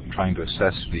trying to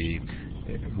assess the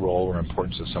role or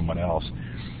importance of someone else.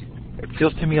 It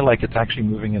feels to me like it's actually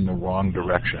moving in the wrong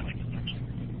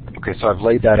direction. Okay, so I've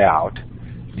laid that out,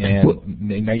 and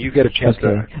now you get a chance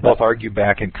to both argue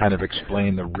back and kind of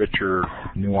explain the richer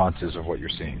nuances of what you're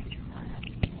seeing.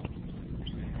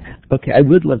 Okay, I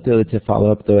would love to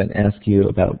follow up though and ask you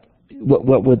about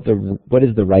what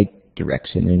is the right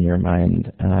direction in your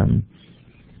mind?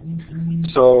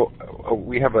 So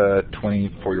we have a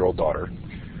 24-year-old daughter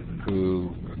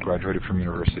who graduated from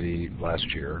university last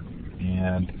year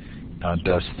and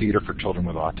does theater for children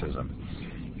with autism.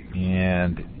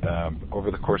 And over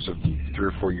the course of 3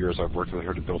 or 4 years, I've worked with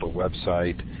her to build a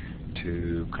website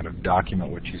to kind of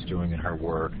document what she's doing in her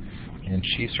work. And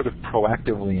she's sort of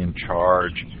proactively in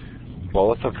charge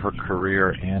both of her career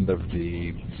and of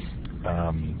the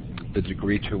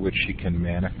degree to which she can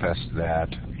manifest that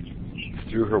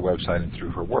through her website and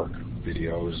through her work,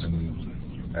 videos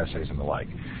and essays and the like.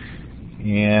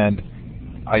 And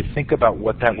I think about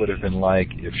what that would have been like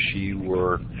if she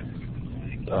were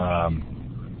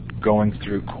going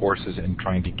through courses and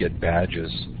trying to get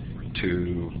badges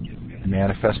to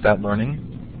manifest that learning,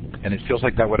 and it feels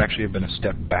like that would actually have been a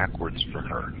step backwards for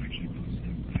her.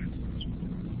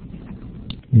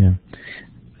 Yeah.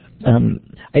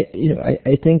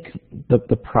 I think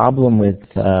the problem with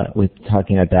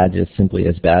talking about badges simply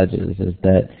as badges is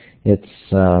that it's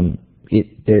the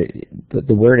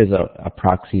word is a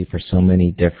proxy for so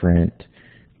many different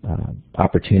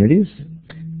opportunities.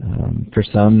 For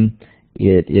some,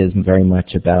 it is very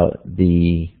much about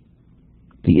the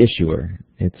issuer.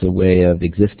 It's a way of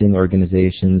existing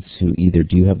organizations who either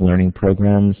do have learning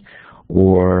programs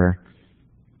or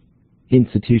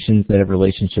institutions that have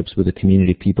relationships with a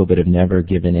community of people but have never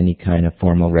given any kind of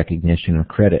formal recognition or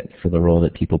credit for the role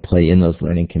that people play in those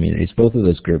learning communities. Both of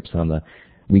those groups on the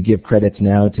we give credits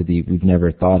now to the we've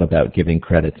never thought about giving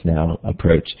credits now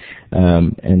approach.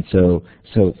 And so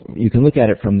you can look at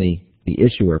it from the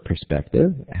issuer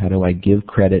perspective. How do I give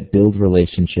credit, build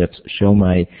relationships, show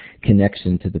my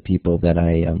connection to the people that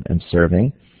I am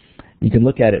serving? You can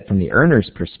look at it from the earner's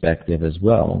perspective as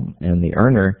well. And the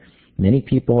earner, many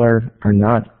people are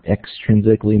not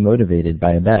extrinsically motivated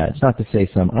by a badge. Not to say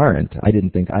some aren't. I didn't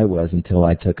think I was until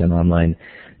I took an online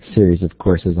series of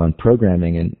courses on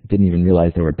programming and didn't even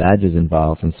realize there were badges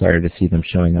involved and started to see them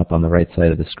showing up on the right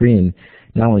side of the screen,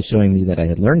 not only showing me that I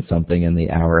had learned something in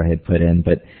the hour I had put in,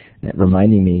 but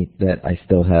reminding me that I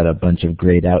still had a bunch of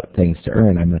grayed out things to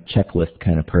earn. I'm a checklist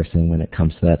kind of person when it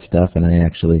comes to that stuff, and I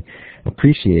actually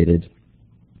appreciated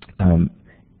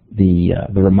the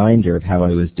reminder of how I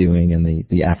was doing and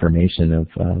the affirmation of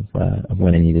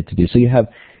what I needed to do. So you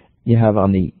have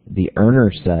on the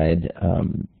earner side,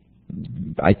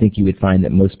 I think you would find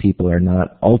that most people are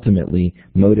not ultimately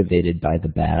motivated by the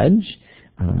badge,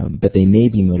 but they may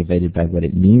be motivated by what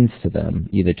it means to them,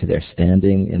 either to their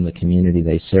standing in the community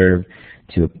they serve,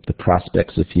 to the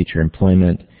prospects of future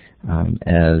employment,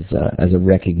 as a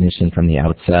recognition from the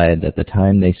outside that the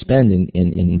time they spend in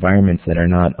environments that are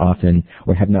not often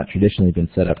or have not traditionally been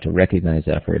set up to recognize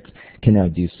efforts can now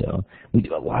do so. We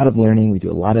do a lot of learning. We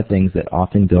do a lot of things that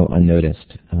often go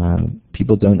unnoticed.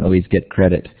 People don't always get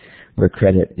credit where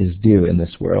credit is due in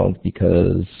this world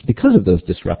because of those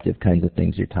disruptive kinds of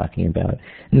things you're talking about.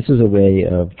 And this is a way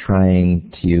of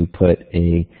trying to put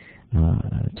a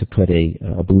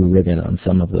blue ribbon on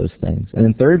some of those things. And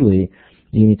then thirdly,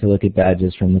 you need to look at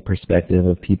badges from the perspective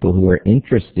of people who are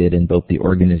interested in both the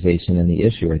organization and the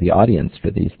issue, or the audience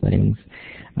for these things.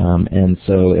 And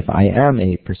so if I am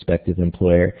a prospective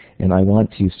employer and I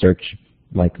want to search,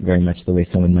 like very much the way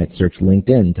someone might search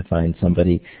LinkedIn to find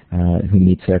somebody who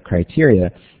meets their criteria,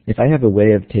 if I have a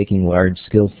way of taking large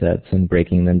skill sets and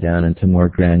breaking them down into more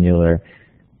granular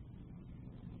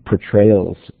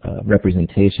portrayals,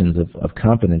 representations of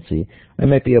competency, I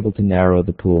might be able to narrow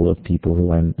the pool of people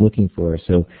who I'm looking for.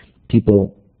 So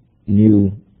people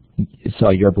saw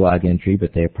your blog entry,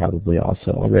 but they probably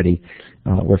also already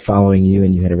were following you,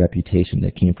 and you had a reputation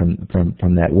that came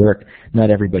from that work.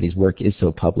 Not everybody's work is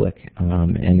so public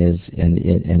and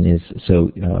is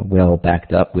so well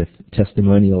backed up with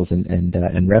testimonials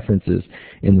and references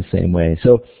in the same way.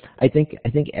 So I think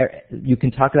you can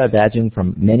talk about badging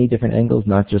from many different angles,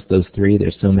 not just those three.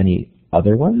 There's so many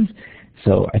other ones.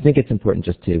 So I think it's important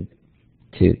just to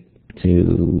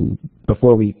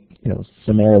before we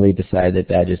summarily decide that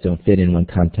badges don't fit in one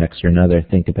context or another,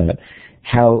 think about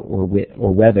how or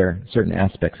whether certain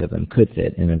aspects of them could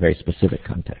fit in a very specific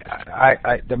context.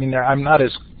 I mean, I'm not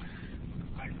as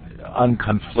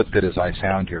unconflicted as I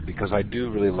sound here, because I do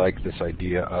really like this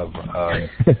idea of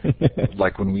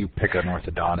like when we pick an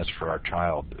orthodontist for our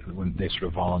child, when they sort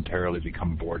of voluntarily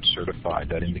become board certified,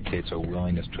 that indicates a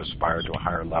willingness to aspire to a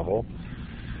higher level.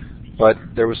 But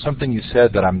there was something you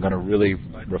said that I'm going to really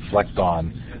reflect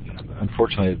on.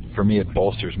 Unfortunately, for me, it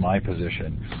bolsters my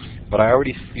position. But I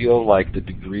already feel like the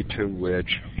degree to which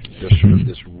there's sort of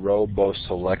this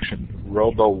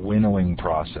robo-winnowing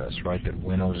process, right, that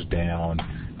winnows down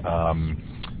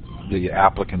the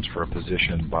applicants for a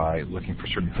position by looking for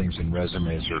certain things in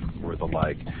resumes or the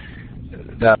like,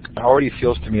 that already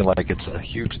feels to me like it's a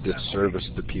huge disservice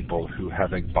to people who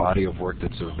have a body of work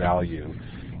that's of value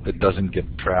that doesn't get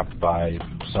trapped by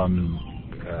some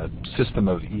system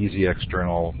of easy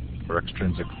external or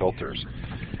extrinsic filters.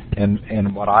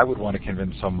 And what I would want to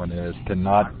convince someone is to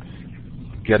not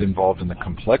get involved in the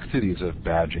complexities of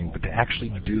badging, but to actually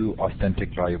do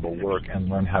authentic, valuable work and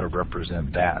learn how to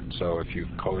represent that. So if you've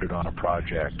coded on a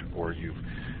project or you've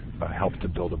helped to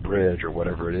build a bridge or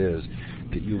whatever it is,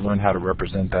 that you learn how to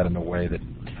represent that in a way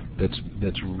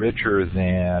that's richer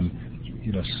than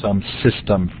some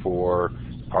system for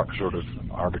sort of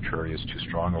arbitrary is too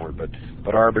strong a word,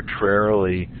 but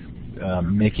arbitrarily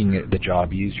making the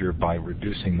job easier by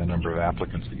reducing the number of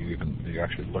applicants that you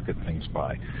actually look at things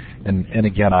by. And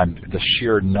again, the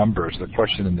sheer numbers. The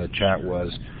question in the chat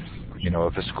was,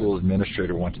 if a school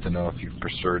administrator wants to know if you've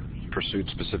pursued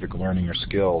specific learning or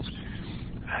skills,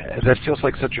 that feels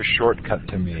like such a shortcut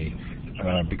to me,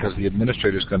 because the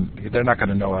administrators they're not going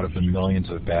to know out of the millions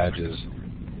of badges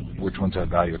which ones have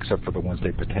value, except for the ones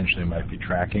they potentially might be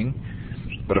tracking.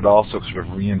 But it also sort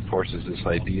of reinforces this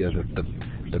idea that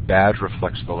the badge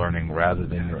reflects the learning rather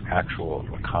than your actual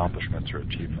accomplishments or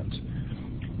achievements.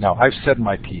 Now, I've said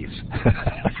my piece.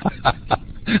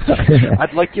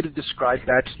 I'd like you to describe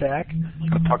BadgeStack,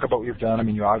 kind of talk about what you've done. I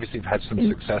mean, you obviously have had some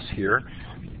success here,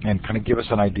 and kind of give us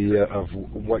an idea of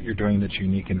what you're doing that's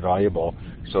unique and valuable,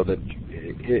 so that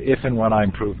if and when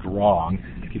I'm proved wrong,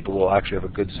 people will actually have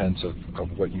a good sense of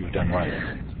what you've done right.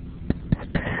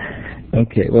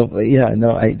 Okay. Well, yeah.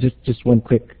 No. Just one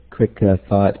quick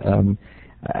thought.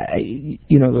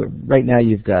 Right now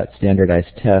you've got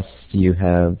standardized tests. You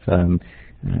have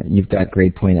you've got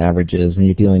grade point averages, and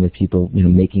you're dealing with people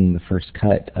making the first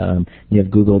cut. You have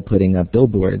Google putting up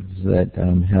billboards that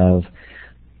have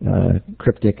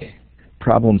cryptic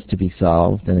problems to be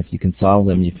solved, and if you can solve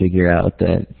them, you figure out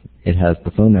that it has the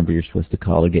phone number you're supposed to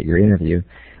call to get your interview.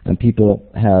 And people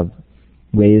have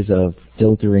ways of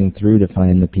filtering through to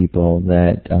find the people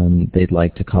that they'd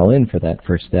like to call in for that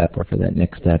first step or for that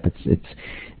next step.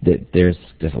 There's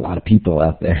a lot of people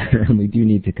out there, and we do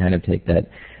need to kind of take that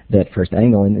that first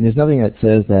angle. And there's nothing that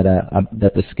says that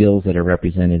that the skills that are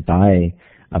represented by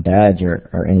a badge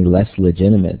are any less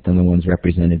legitimate than the ones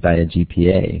represented by a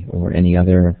GPA or any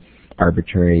other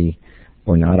arbitrary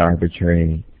or not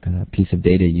arbitrary piece of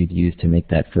data you'd use to make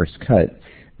that first cut.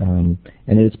 And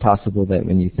it is possible that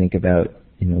when you think about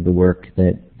the work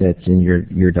that's in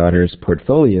your daughter's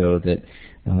portfolio, that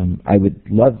I would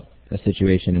love a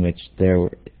situation in which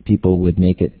people would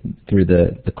make it through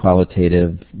the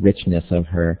qualitative richness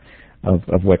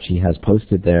of what she has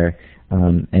posted there,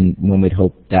 and one would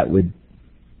hope that would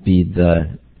be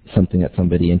something that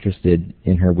somebody interested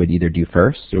in her would either do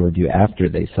first or do after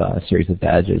they saw a series of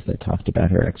badges that talked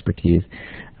about her expertise.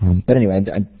 But anyway,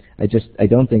 I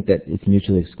don't think that it's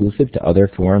mutually exclusive to other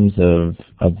forms of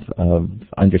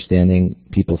understanding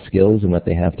people's skills and what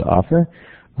they have to offer.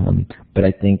 But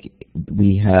I think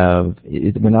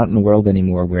we're not in a world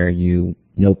anymore where you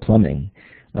know plumbing.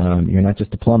 You're not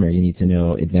just a plumber. You need to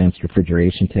know advanced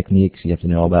refrigeration techniques. You have to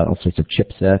know about all sorts of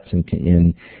chipsets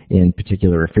in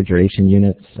particular refrigeration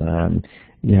units.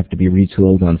 You have to be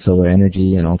retooled on solar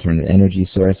energy and alternate energy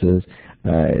sources.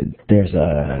 The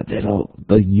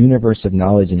universe of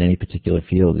knowledge in any particular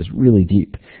field is really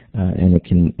deep,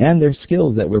 and there's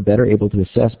skills that we're better able to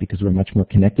assess because we're much more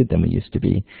connected than we used to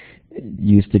be.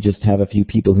 You used to just have a few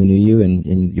people who knew you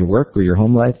in your work or your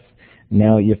home life.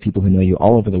 Now you have people who know you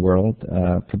all over the world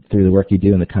through the work you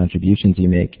do and the contributions you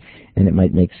make, and it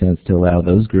might make sense to allow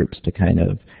those groups to kind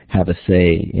of have a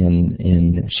say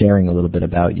in sharing a little bit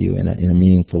about you in a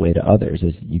meaningful way to others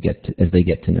as they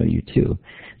get to know you too.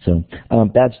 So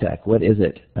BadgeStack, what is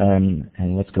it and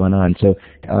what's going on? So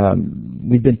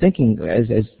we've been thinking, as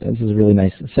this is a really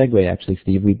nice segue actually,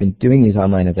 Steve, we've been doing these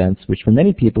online events, which for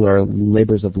many people are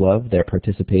labors of love. Their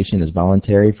participation is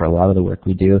voluntary for a lot of the work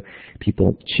we do.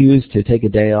 People choose to take a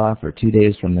day off or 2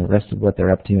 days from the rest of what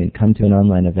they're up to and come to an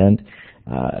online event.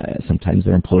 Sometimes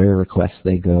their employer requests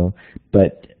they go,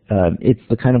 but it's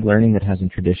the kind of learning that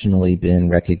hasn't traditionally been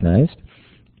recognized,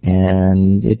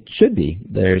 and it should be.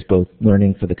 There's both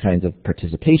learning for the kinds of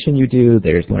participation you do,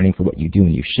 there's learning for what you do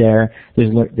and you share,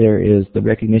 there is the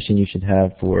recognition you should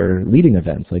have for leading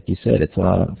events. Like you said, it's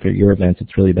for your events,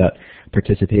 it's really about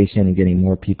participation and getting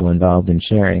more people involved in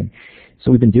sharing.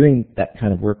 So we've been doing that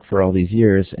kind of work for all these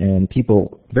years, and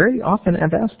people very often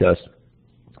have asked us,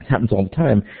 it happens all the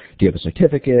time, do you have a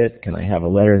certificate? Can I have a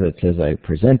letter that says I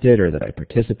presented or that I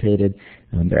participated?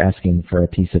 They're asking for a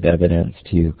piece of evidence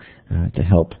to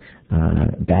help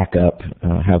back up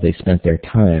how they spent their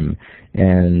time.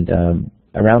 And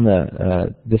around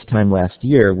this time last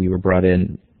year, we were brought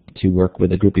in to work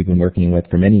with a group we've been working with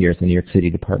for many years, the New York City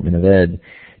Department of Ed,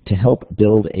 to help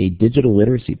build a digital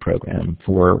literacy program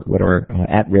for what are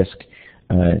at-risk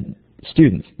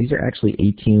students. These are actually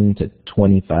 18 to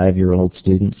 25-year-old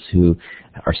students who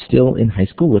are still in high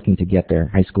school looking to get their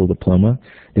high school diploma.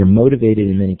 They're motivated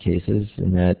in many cases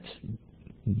in that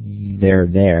they're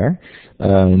there,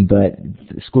 but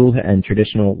school and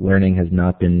traditional learning has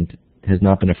not been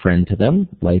a friend to them.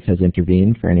 Life has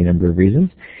intervened for any number of reasons,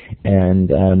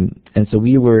 and so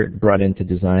we were brought in to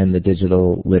design the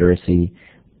digital literacy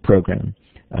program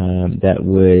that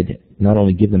would not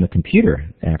only give them a computer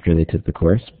after they took the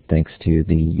course, thanks to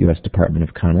the U.S. Department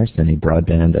of Commerce and a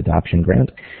broadband adoption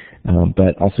grant,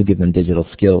 but also give them digital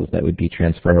skills that would be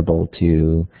transferable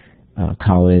to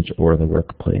college or the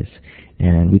workplace.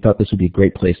 And we thought this would be a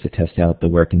great place to test out the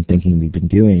work and thinking we've been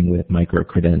doing with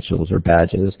micro-credentials or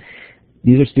badges.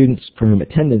 These are students for whom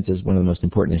attendance is one of the most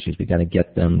important issues. We've got to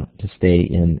get them to stay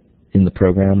in the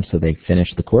program so they finish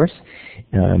the course.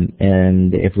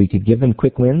 And if we could give them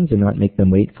quick wins and not make them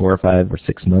wait 4 or 5 or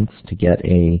 6 months to get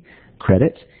a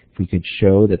credit, if we could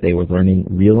show that they were learning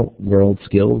real-world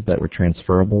skills that were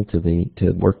transferable to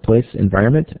the workplace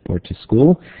environment or to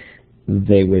school,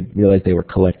 they would realize they were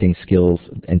collecting skills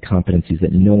and competencies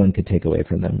that no one could take away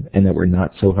from them and that were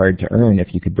not so hard to earn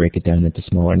if you could break it down into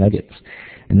smaller nuggets.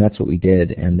 And that's what we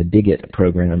did, and the DIGIT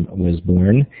program was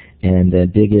born, and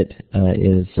DIGIT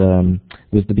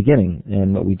was the beginning.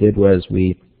 And what we did was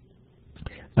we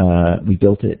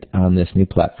built it on this new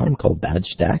platform called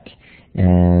BadgeStack,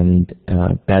 and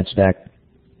BadgeStack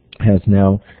has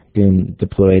now been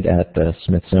deployed at the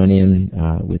Smithsonian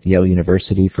with Yale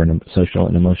University for an social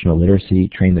and emotional literacy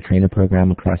train-the-trainer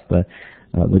program across the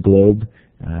globe.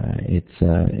 It's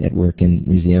at work in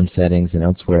museum settings and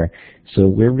elsewhere. So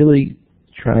we're really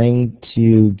trying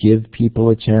to give people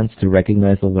a chance to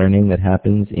recognize the learning that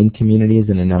happens in communities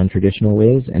in a non-traditional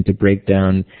ways and to break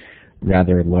down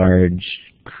rather large,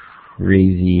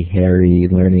 crazy, hairy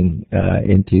learning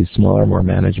into smaller, more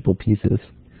manageable pieces.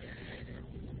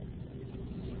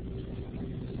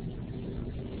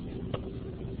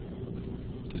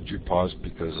 Did paused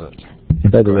because...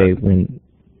 and by the way,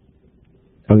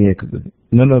 oh yeah,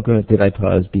 no, go ahead. Did I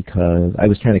pause because I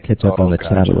was trying to catch up on the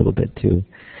chat a little bit too.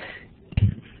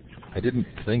 I didn't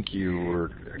think you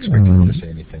were expecting me to say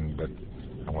anything, but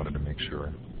I wanted to make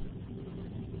sure.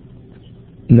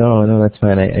 No, that's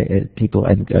fine. I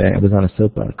was on a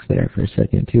soapbox there for a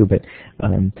second too, but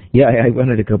yeah, I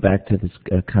wanted to go back to this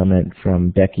comment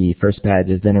from Becky. First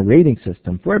badges, then a rating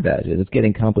system for badges. It's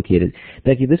getting complicated.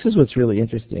 Becky, this is what's really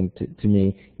interesting to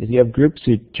me is you have groups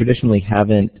who traditionally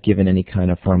haven't given any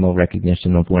kind of formal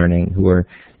recognition of learning, who are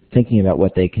thinking about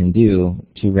what they can do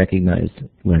to recognize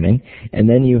learning, and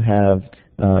then you have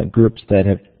groups that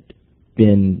have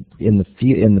been in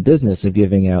the business of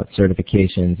giving out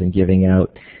certifications and giving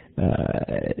out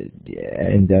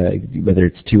whether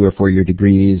it's 2 or 4 year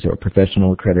degrees or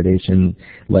professional accreditation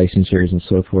licensures and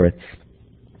so forth.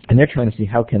 And they're trying to see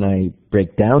how can I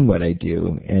break down what I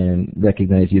do and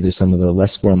recognize either some of the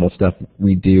less formal stuff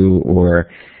we do or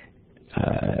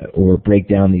break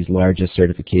down these largest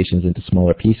certifications into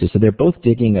smaller pieces. So they're both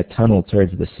digging a tunnel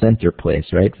towards the center place,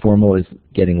 right? Formal is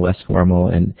getting less formal,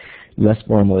 and less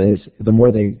formal is, the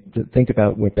more they think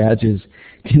about what badges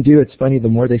can do, it's funny, the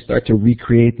more they start to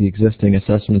recreate the existing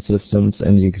assessment systems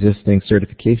and the existing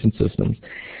certification systems.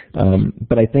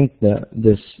 But I think that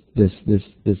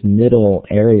this middle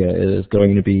area is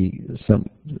going to be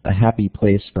a happy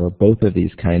place for both of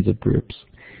these kinds of groups.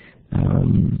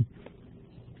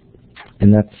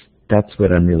 And that's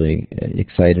what I'm really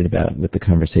excited about with the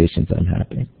conversations I'm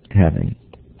having.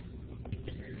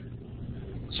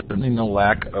 Certainly no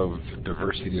lack of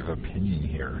diversity of opinion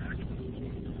here.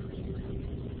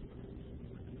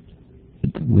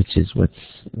 Which is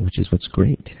what's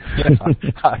great.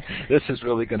 Yeah, this is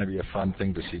really going to be a fun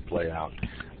thing to see play out.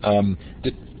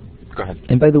 Go ahead.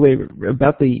 And by the way,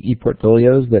 about the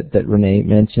e-portfolios that Renee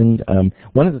mentioned,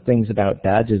 one of the things about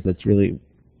badges that's really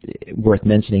worth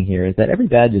mentioning here is that every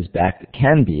badge is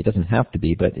can be, it doesn't have to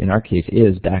be, but in our case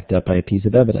is backed up by a piece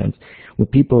of evidence.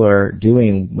 What people are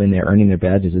doing when they're earning their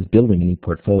badges is building an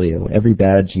e-portfolio. Every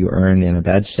badge you earn in a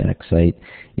BadgeStack site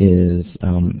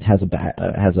has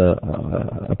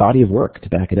a body of work to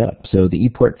back it up. So the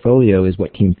e-portfolio is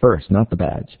what came first, not the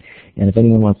badge. And if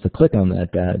anyone wants to click on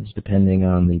that badge, depending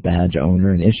on the badge owner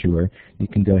and issuer, you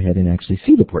can go ahead and actually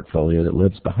see the portfolio that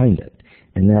lives behind it.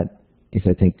 And that is,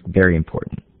 I think, very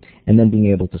important. And then being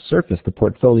able to surface the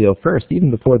portfolio first, even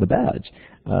before the badge,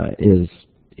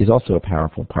 is also a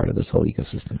powerful part of this whole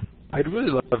ecosystem. I'd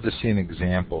really love to see an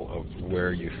example of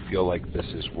where you feel like this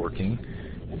is working.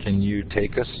 Can you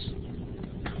take us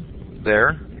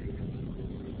there?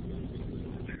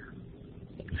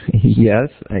 Yes,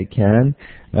 I can.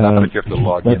 Not if you have to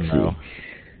log in, though.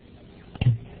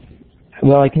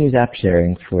 Well, I can use app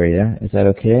sharing for you. Is that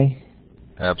okay?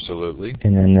 Absolutely.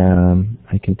 And then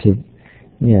I can take.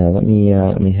 Yeah, let me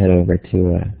head over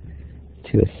to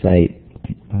a site.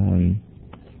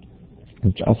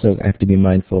 Which also I have to be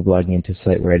mindful of logging into a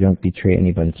site where I don't betray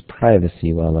anybody's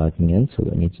privacy while logging in. So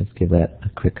let me just give that a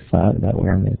quick thought about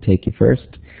where I'm going to take you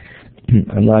first.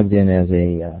 I'm logged in as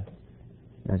a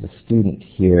student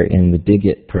here in the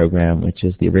Digit program, which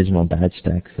is the original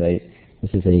BadgeStack site.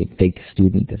 This is a fake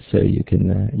student, so you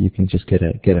can just get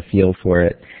a feel for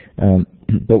it.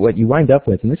 But what you wind up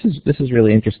with, and this is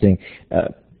really interesting.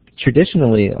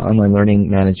 Traditionally, online learning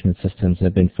management systems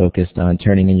have been focused on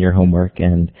turning in your homework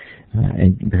and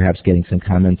perhaps getting some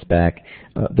comments back.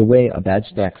 The way a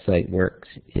BadgeStack site works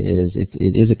is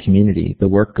it is a community. The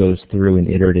work goes through an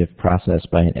iterative process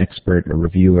by an expert, a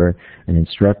reviewer, an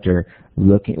instructor,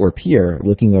 or peer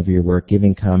looking over your work,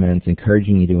 giving comments,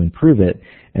 encouraging you to improve it,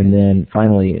 and then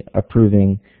finally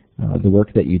approving the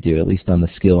work that you do, at least on the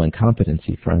skill and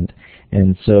competency front.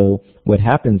 And so what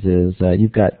happens is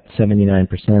you've got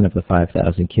 79% of the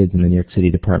 5,000 kids in the New York City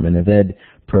Department of Ed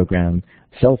program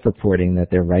self-reporting that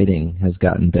their writing has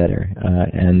gotten better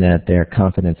and that their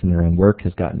confidence in their own work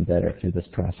has gotten better through this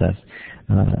process,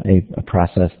 a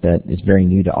process that is very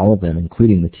new to all of them,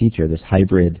 including the teacher, this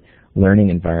hybrid learning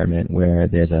environment where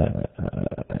there's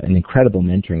an incredible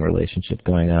mentoring relationship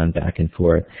going on back and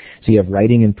forth. So you have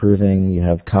writing improving, you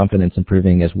have confidence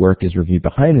improving as work is reviewed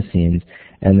behind the scenes,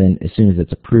 and then as soon as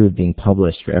it's approved, being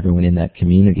published for everyone in that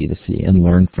community to see and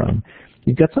learn from.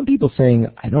 You've got some people saying,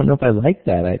 I don't know if I like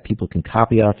that. People can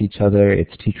copy off each other.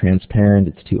 It's too transparent.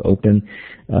 It's too open.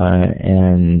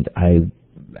 And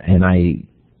I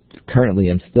currently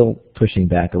I'm still pushing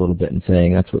back a little bit and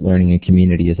saying that's what learning in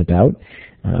community is about.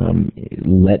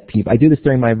 Let people. I do this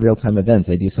during my real-time events.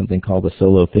 I do something called a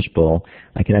solo fishbowl.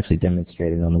 I can actually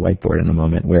demonstrate it on the whiteboard in a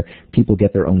moment, where people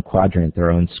get their own quadrant,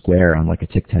 their own square on like a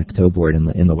tic-tac-toe board in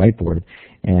the whiteboard,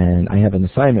 and I have an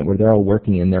assignment where they're all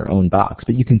working in their own box,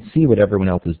 but you can see what everyone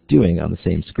else is doing on the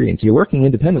same screen. So you're working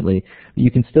independently, but you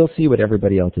can still see what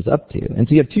everybody else is up to. And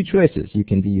so you have two choices. You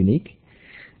can be unique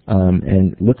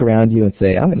and look around you and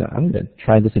say, I'm gonna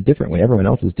try this a different way. Everyone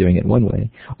else is doing it one way.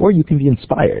 Or you can be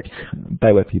inspired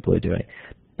by what people are doing.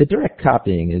 The direct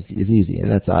copying is easy,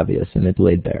 and that's obvious, and it's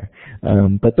laid bare.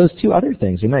 But those two other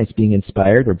things are nice, being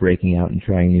inspired or breaking out and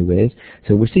trying new ways.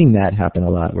 So we're seeing that happen a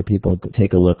lot, where people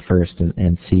take a look first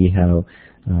and see how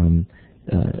I'm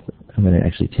going to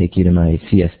actually take you to my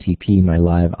CSTP, my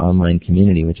live online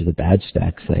community, which is a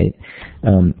BadgeStack site.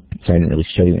 Sorry, I didn't really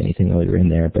show you anything while we were in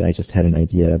there, but I just had an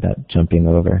idea about jumping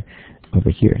over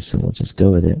here, so we'll just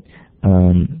go with it.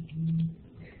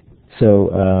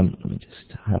 Let me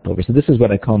just hop over. So this is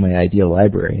what I call my ideal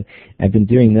library. I've been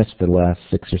doing this for the last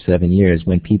 6 or 7 years.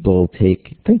 When people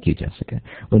take, thank you, Jessica.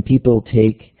 When people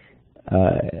take,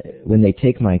 when they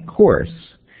take my course,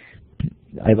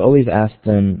 I've always asked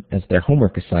them as their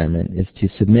homework assignment is to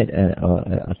submit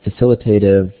a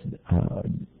facilitative,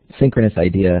 synchronous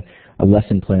idea, a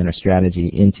lesson plan or strategy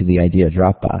into the idea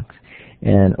Dropbox.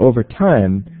 And over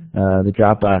time, the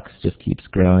Dropbox just keeps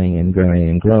growing and growing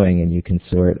and growing, and you can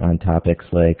sort on topics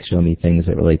like show me things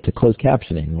that relate to closed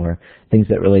captioning, or things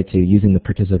that relate to using the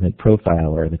participant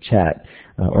profile or the chat,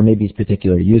 or maybe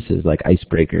particular uses like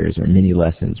icebreakers or mini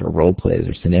lessons or role plays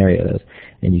or scenarios,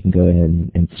 and you can go ahead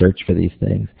and search for these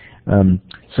things.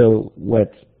 So where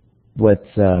do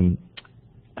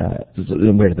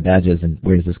the badges and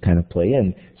where does this kind of play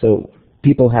in? So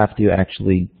people have to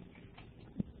actually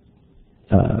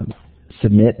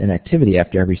submit an activity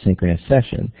after every synchronous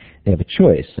session. They have a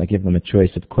choice. I give them a choice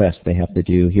of quest they have to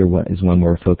do. Here is one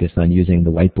where we're focused on using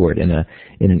the whiteboard in an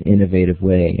innovative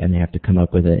way, and they have to come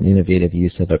up with an innovative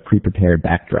use of a pre-prepared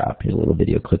backdrop. Here's a little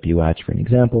video clip you watch for an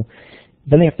example.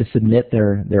 Then they have to submit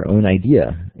their own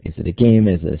idea. Is it a game?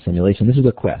 Is it a simulation? This is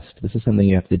a quest. This is something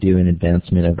you have to do in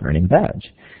advancement of earning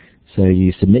badge. So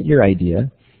you submit your idea,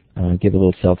 give a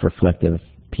little self-reflective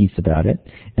piece about it,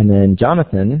 and then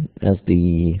Jonathan, as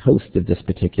the host of this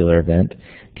particular event,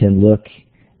 can look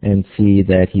and see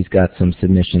that he's got some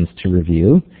submissions to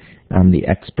review. I'm the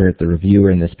expert, the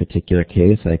reviewer in this particular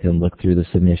case. I can look through the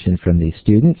submission from these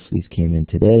students. These came in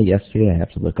today, yesterday. I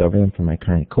have to look over them for my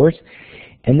current course.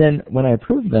 And then when I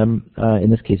approve them, in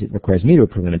this case it requires me to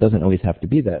approve them. It doesn't always have to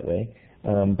be that way.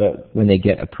 But when they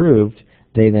get approved,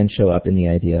 they then show up in the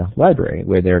idea library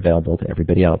where they're available to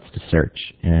everybody else to search.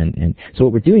 And so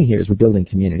what we're doing here is we're building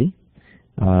community.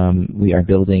 We are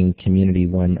building community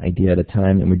one idea at a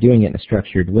time, and we're doing it in a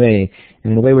structured way,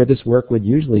 and in a way where this work would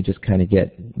usually just kind of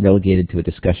get relegated to a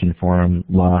discussion forum,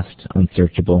 lost,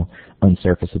 unsearchable,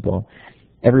 unsurfaceable.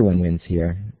 Everyone wins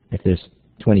here. If there's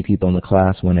 20 people in the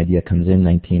class, one idea comes in,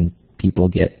 19 people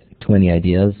get 20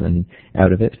 ideas and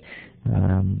out of it.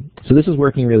 So this is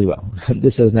working really well.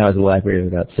 This is now as a library of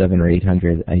about 700 or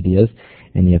 800 ideas,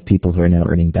 and you have people who are now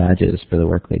earning badges for the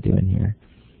work they do in here.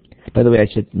 By the way, I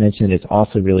should mention it's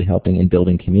also really helping in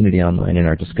building community online in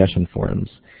our discussion forums.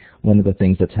 One of the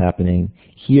things that's happening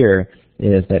here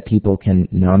is that people can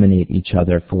nominate each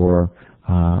other for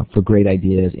great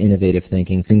ideas, innovative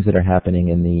thinking, things that are happening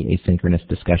in the asynchronous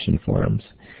discussion forums.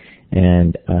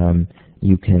 And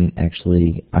you can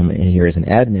actually, I'm here as an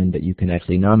admin, but you can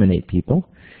actually nominate people.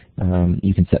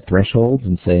 You can set thresholds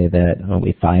and say that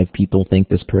if 5 people think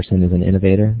this person is an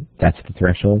innovator, that's the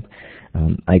threshold.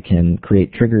 I can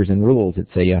create triggers and rules that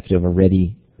say you have to have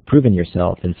already proven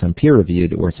yourself in some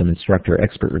peer-reviewed or some instructor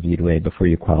expert-reviewed way before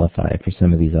you qualify for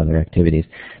some of these other activities.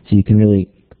 So you can really,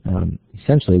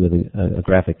 essentially with a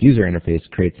graphic user interface,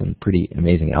 create some pretty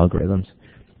amazing algorithms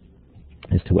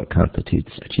as to what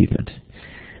constitutes achievement.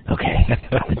 Okay,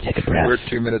 I'm going to take a breath. We're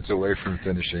 2 minutes away from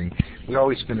finishing. We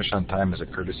always finish on time as a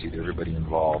courtesy to everybody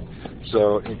involved.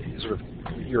 So sort of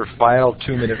your final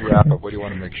 2-minute wrap-up, what do you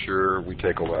want to make sure we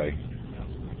take away?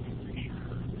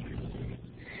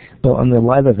 Well, on the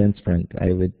live events front,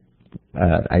 I would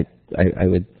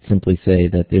simply say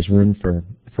that there's room for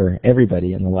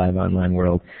everybody in the live online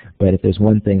world, but if there's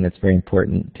one thing that's very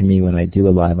important to me when I do a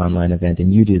live online event,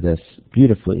 and you do this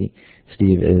beautifully,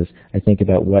 Steve, is I think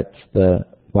about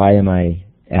why am I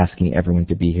asking everyone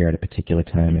to be here at a particular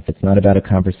time? If it's not about a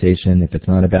conversation, if it's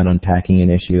not about unpacking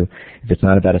an issue, if it's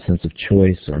not about a sense of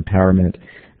choice or empowerment,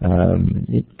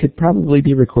 it could probably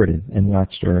be recorded and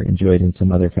watched or enjoyed in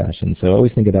some other fashion. So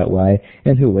always think about why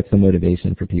and who, what's the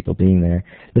motivation for people being there.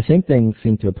 The same things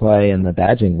seem to apply in the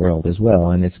badging world as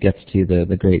well, and it gets to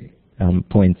the great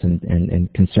points and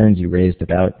concerns you raised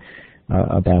about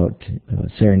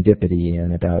serendipity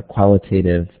and about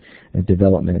qualitative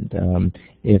development.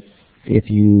 If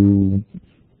you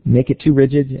make it too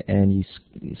rigid and you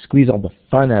squeeze all the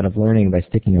fun out of learning by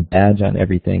sticking a badge on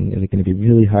everything, it's going to be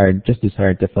really hard, just as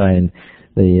hard to find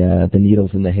the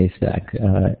needles in the haystack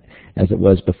as it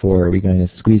was before. We're going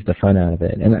to squeeze the fun out of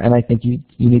it. And I think you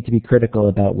need to be critical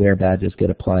about where badges get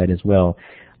applied as well.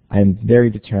 I'm very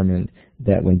determined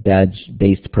that when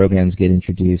badge-based programs get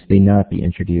introduced, they not be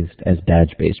introduced as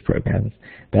badge-based programs.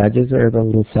 Badges are the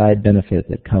little side benefit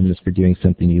that comes for doing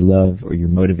something you love or you're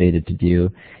motivated to do,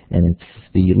 and it's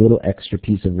the little extra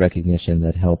piece of recognition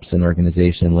that helps an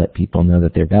organization let people know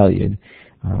that they're valued.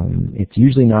 It's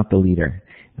usually not the leader,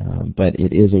 but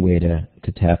it is a way to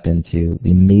tap into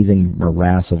the amazing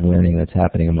morass of learning that's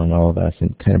happening among all of us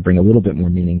and kind of bring a little bit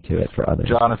more meaning to it for others.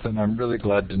 Jonathan, I'm really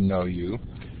glad to know you.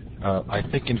 I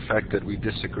think, in fact, that we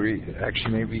disagree. It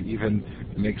actually maybe even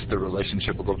makes the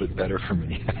relationship a little bit better for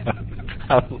me.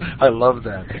 I love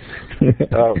that.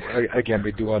 Again,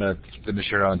 we do want to finish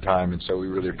here on time, and so we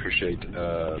really appreciate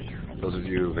those of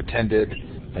you who have attended.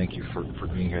 Thank you for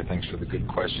being here. Thanks for the good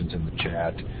questions in the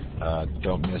chat.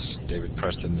 Don't miss David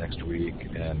Preston next week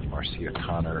and Marcia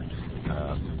Connor.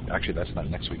 Actually, that's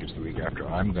not next week. It's the week after.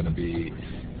 I'm going to be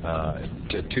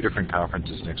at 2 different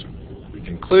conferences next week,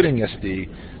 including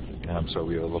SD. So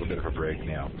we have a little bit of a break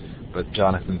now. But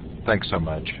Jonathan, thanks so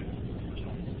much.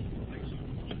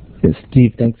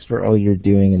 Steve, thanks for all you're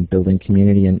doing in building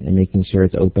community and making sure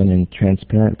it's open and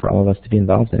transparent for all of us to be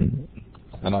involved in.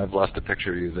 And I've lost a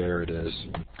picture of you. There it is.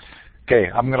 Okay,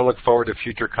 I'm going to look forward to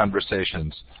future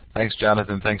conversations. Thanks,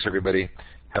 Jonathan. Thanks, everybody.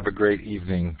 Have a great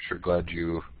evening. Sure glad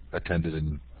you attended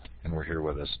and were here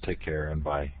with us. Take care and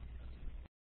bye.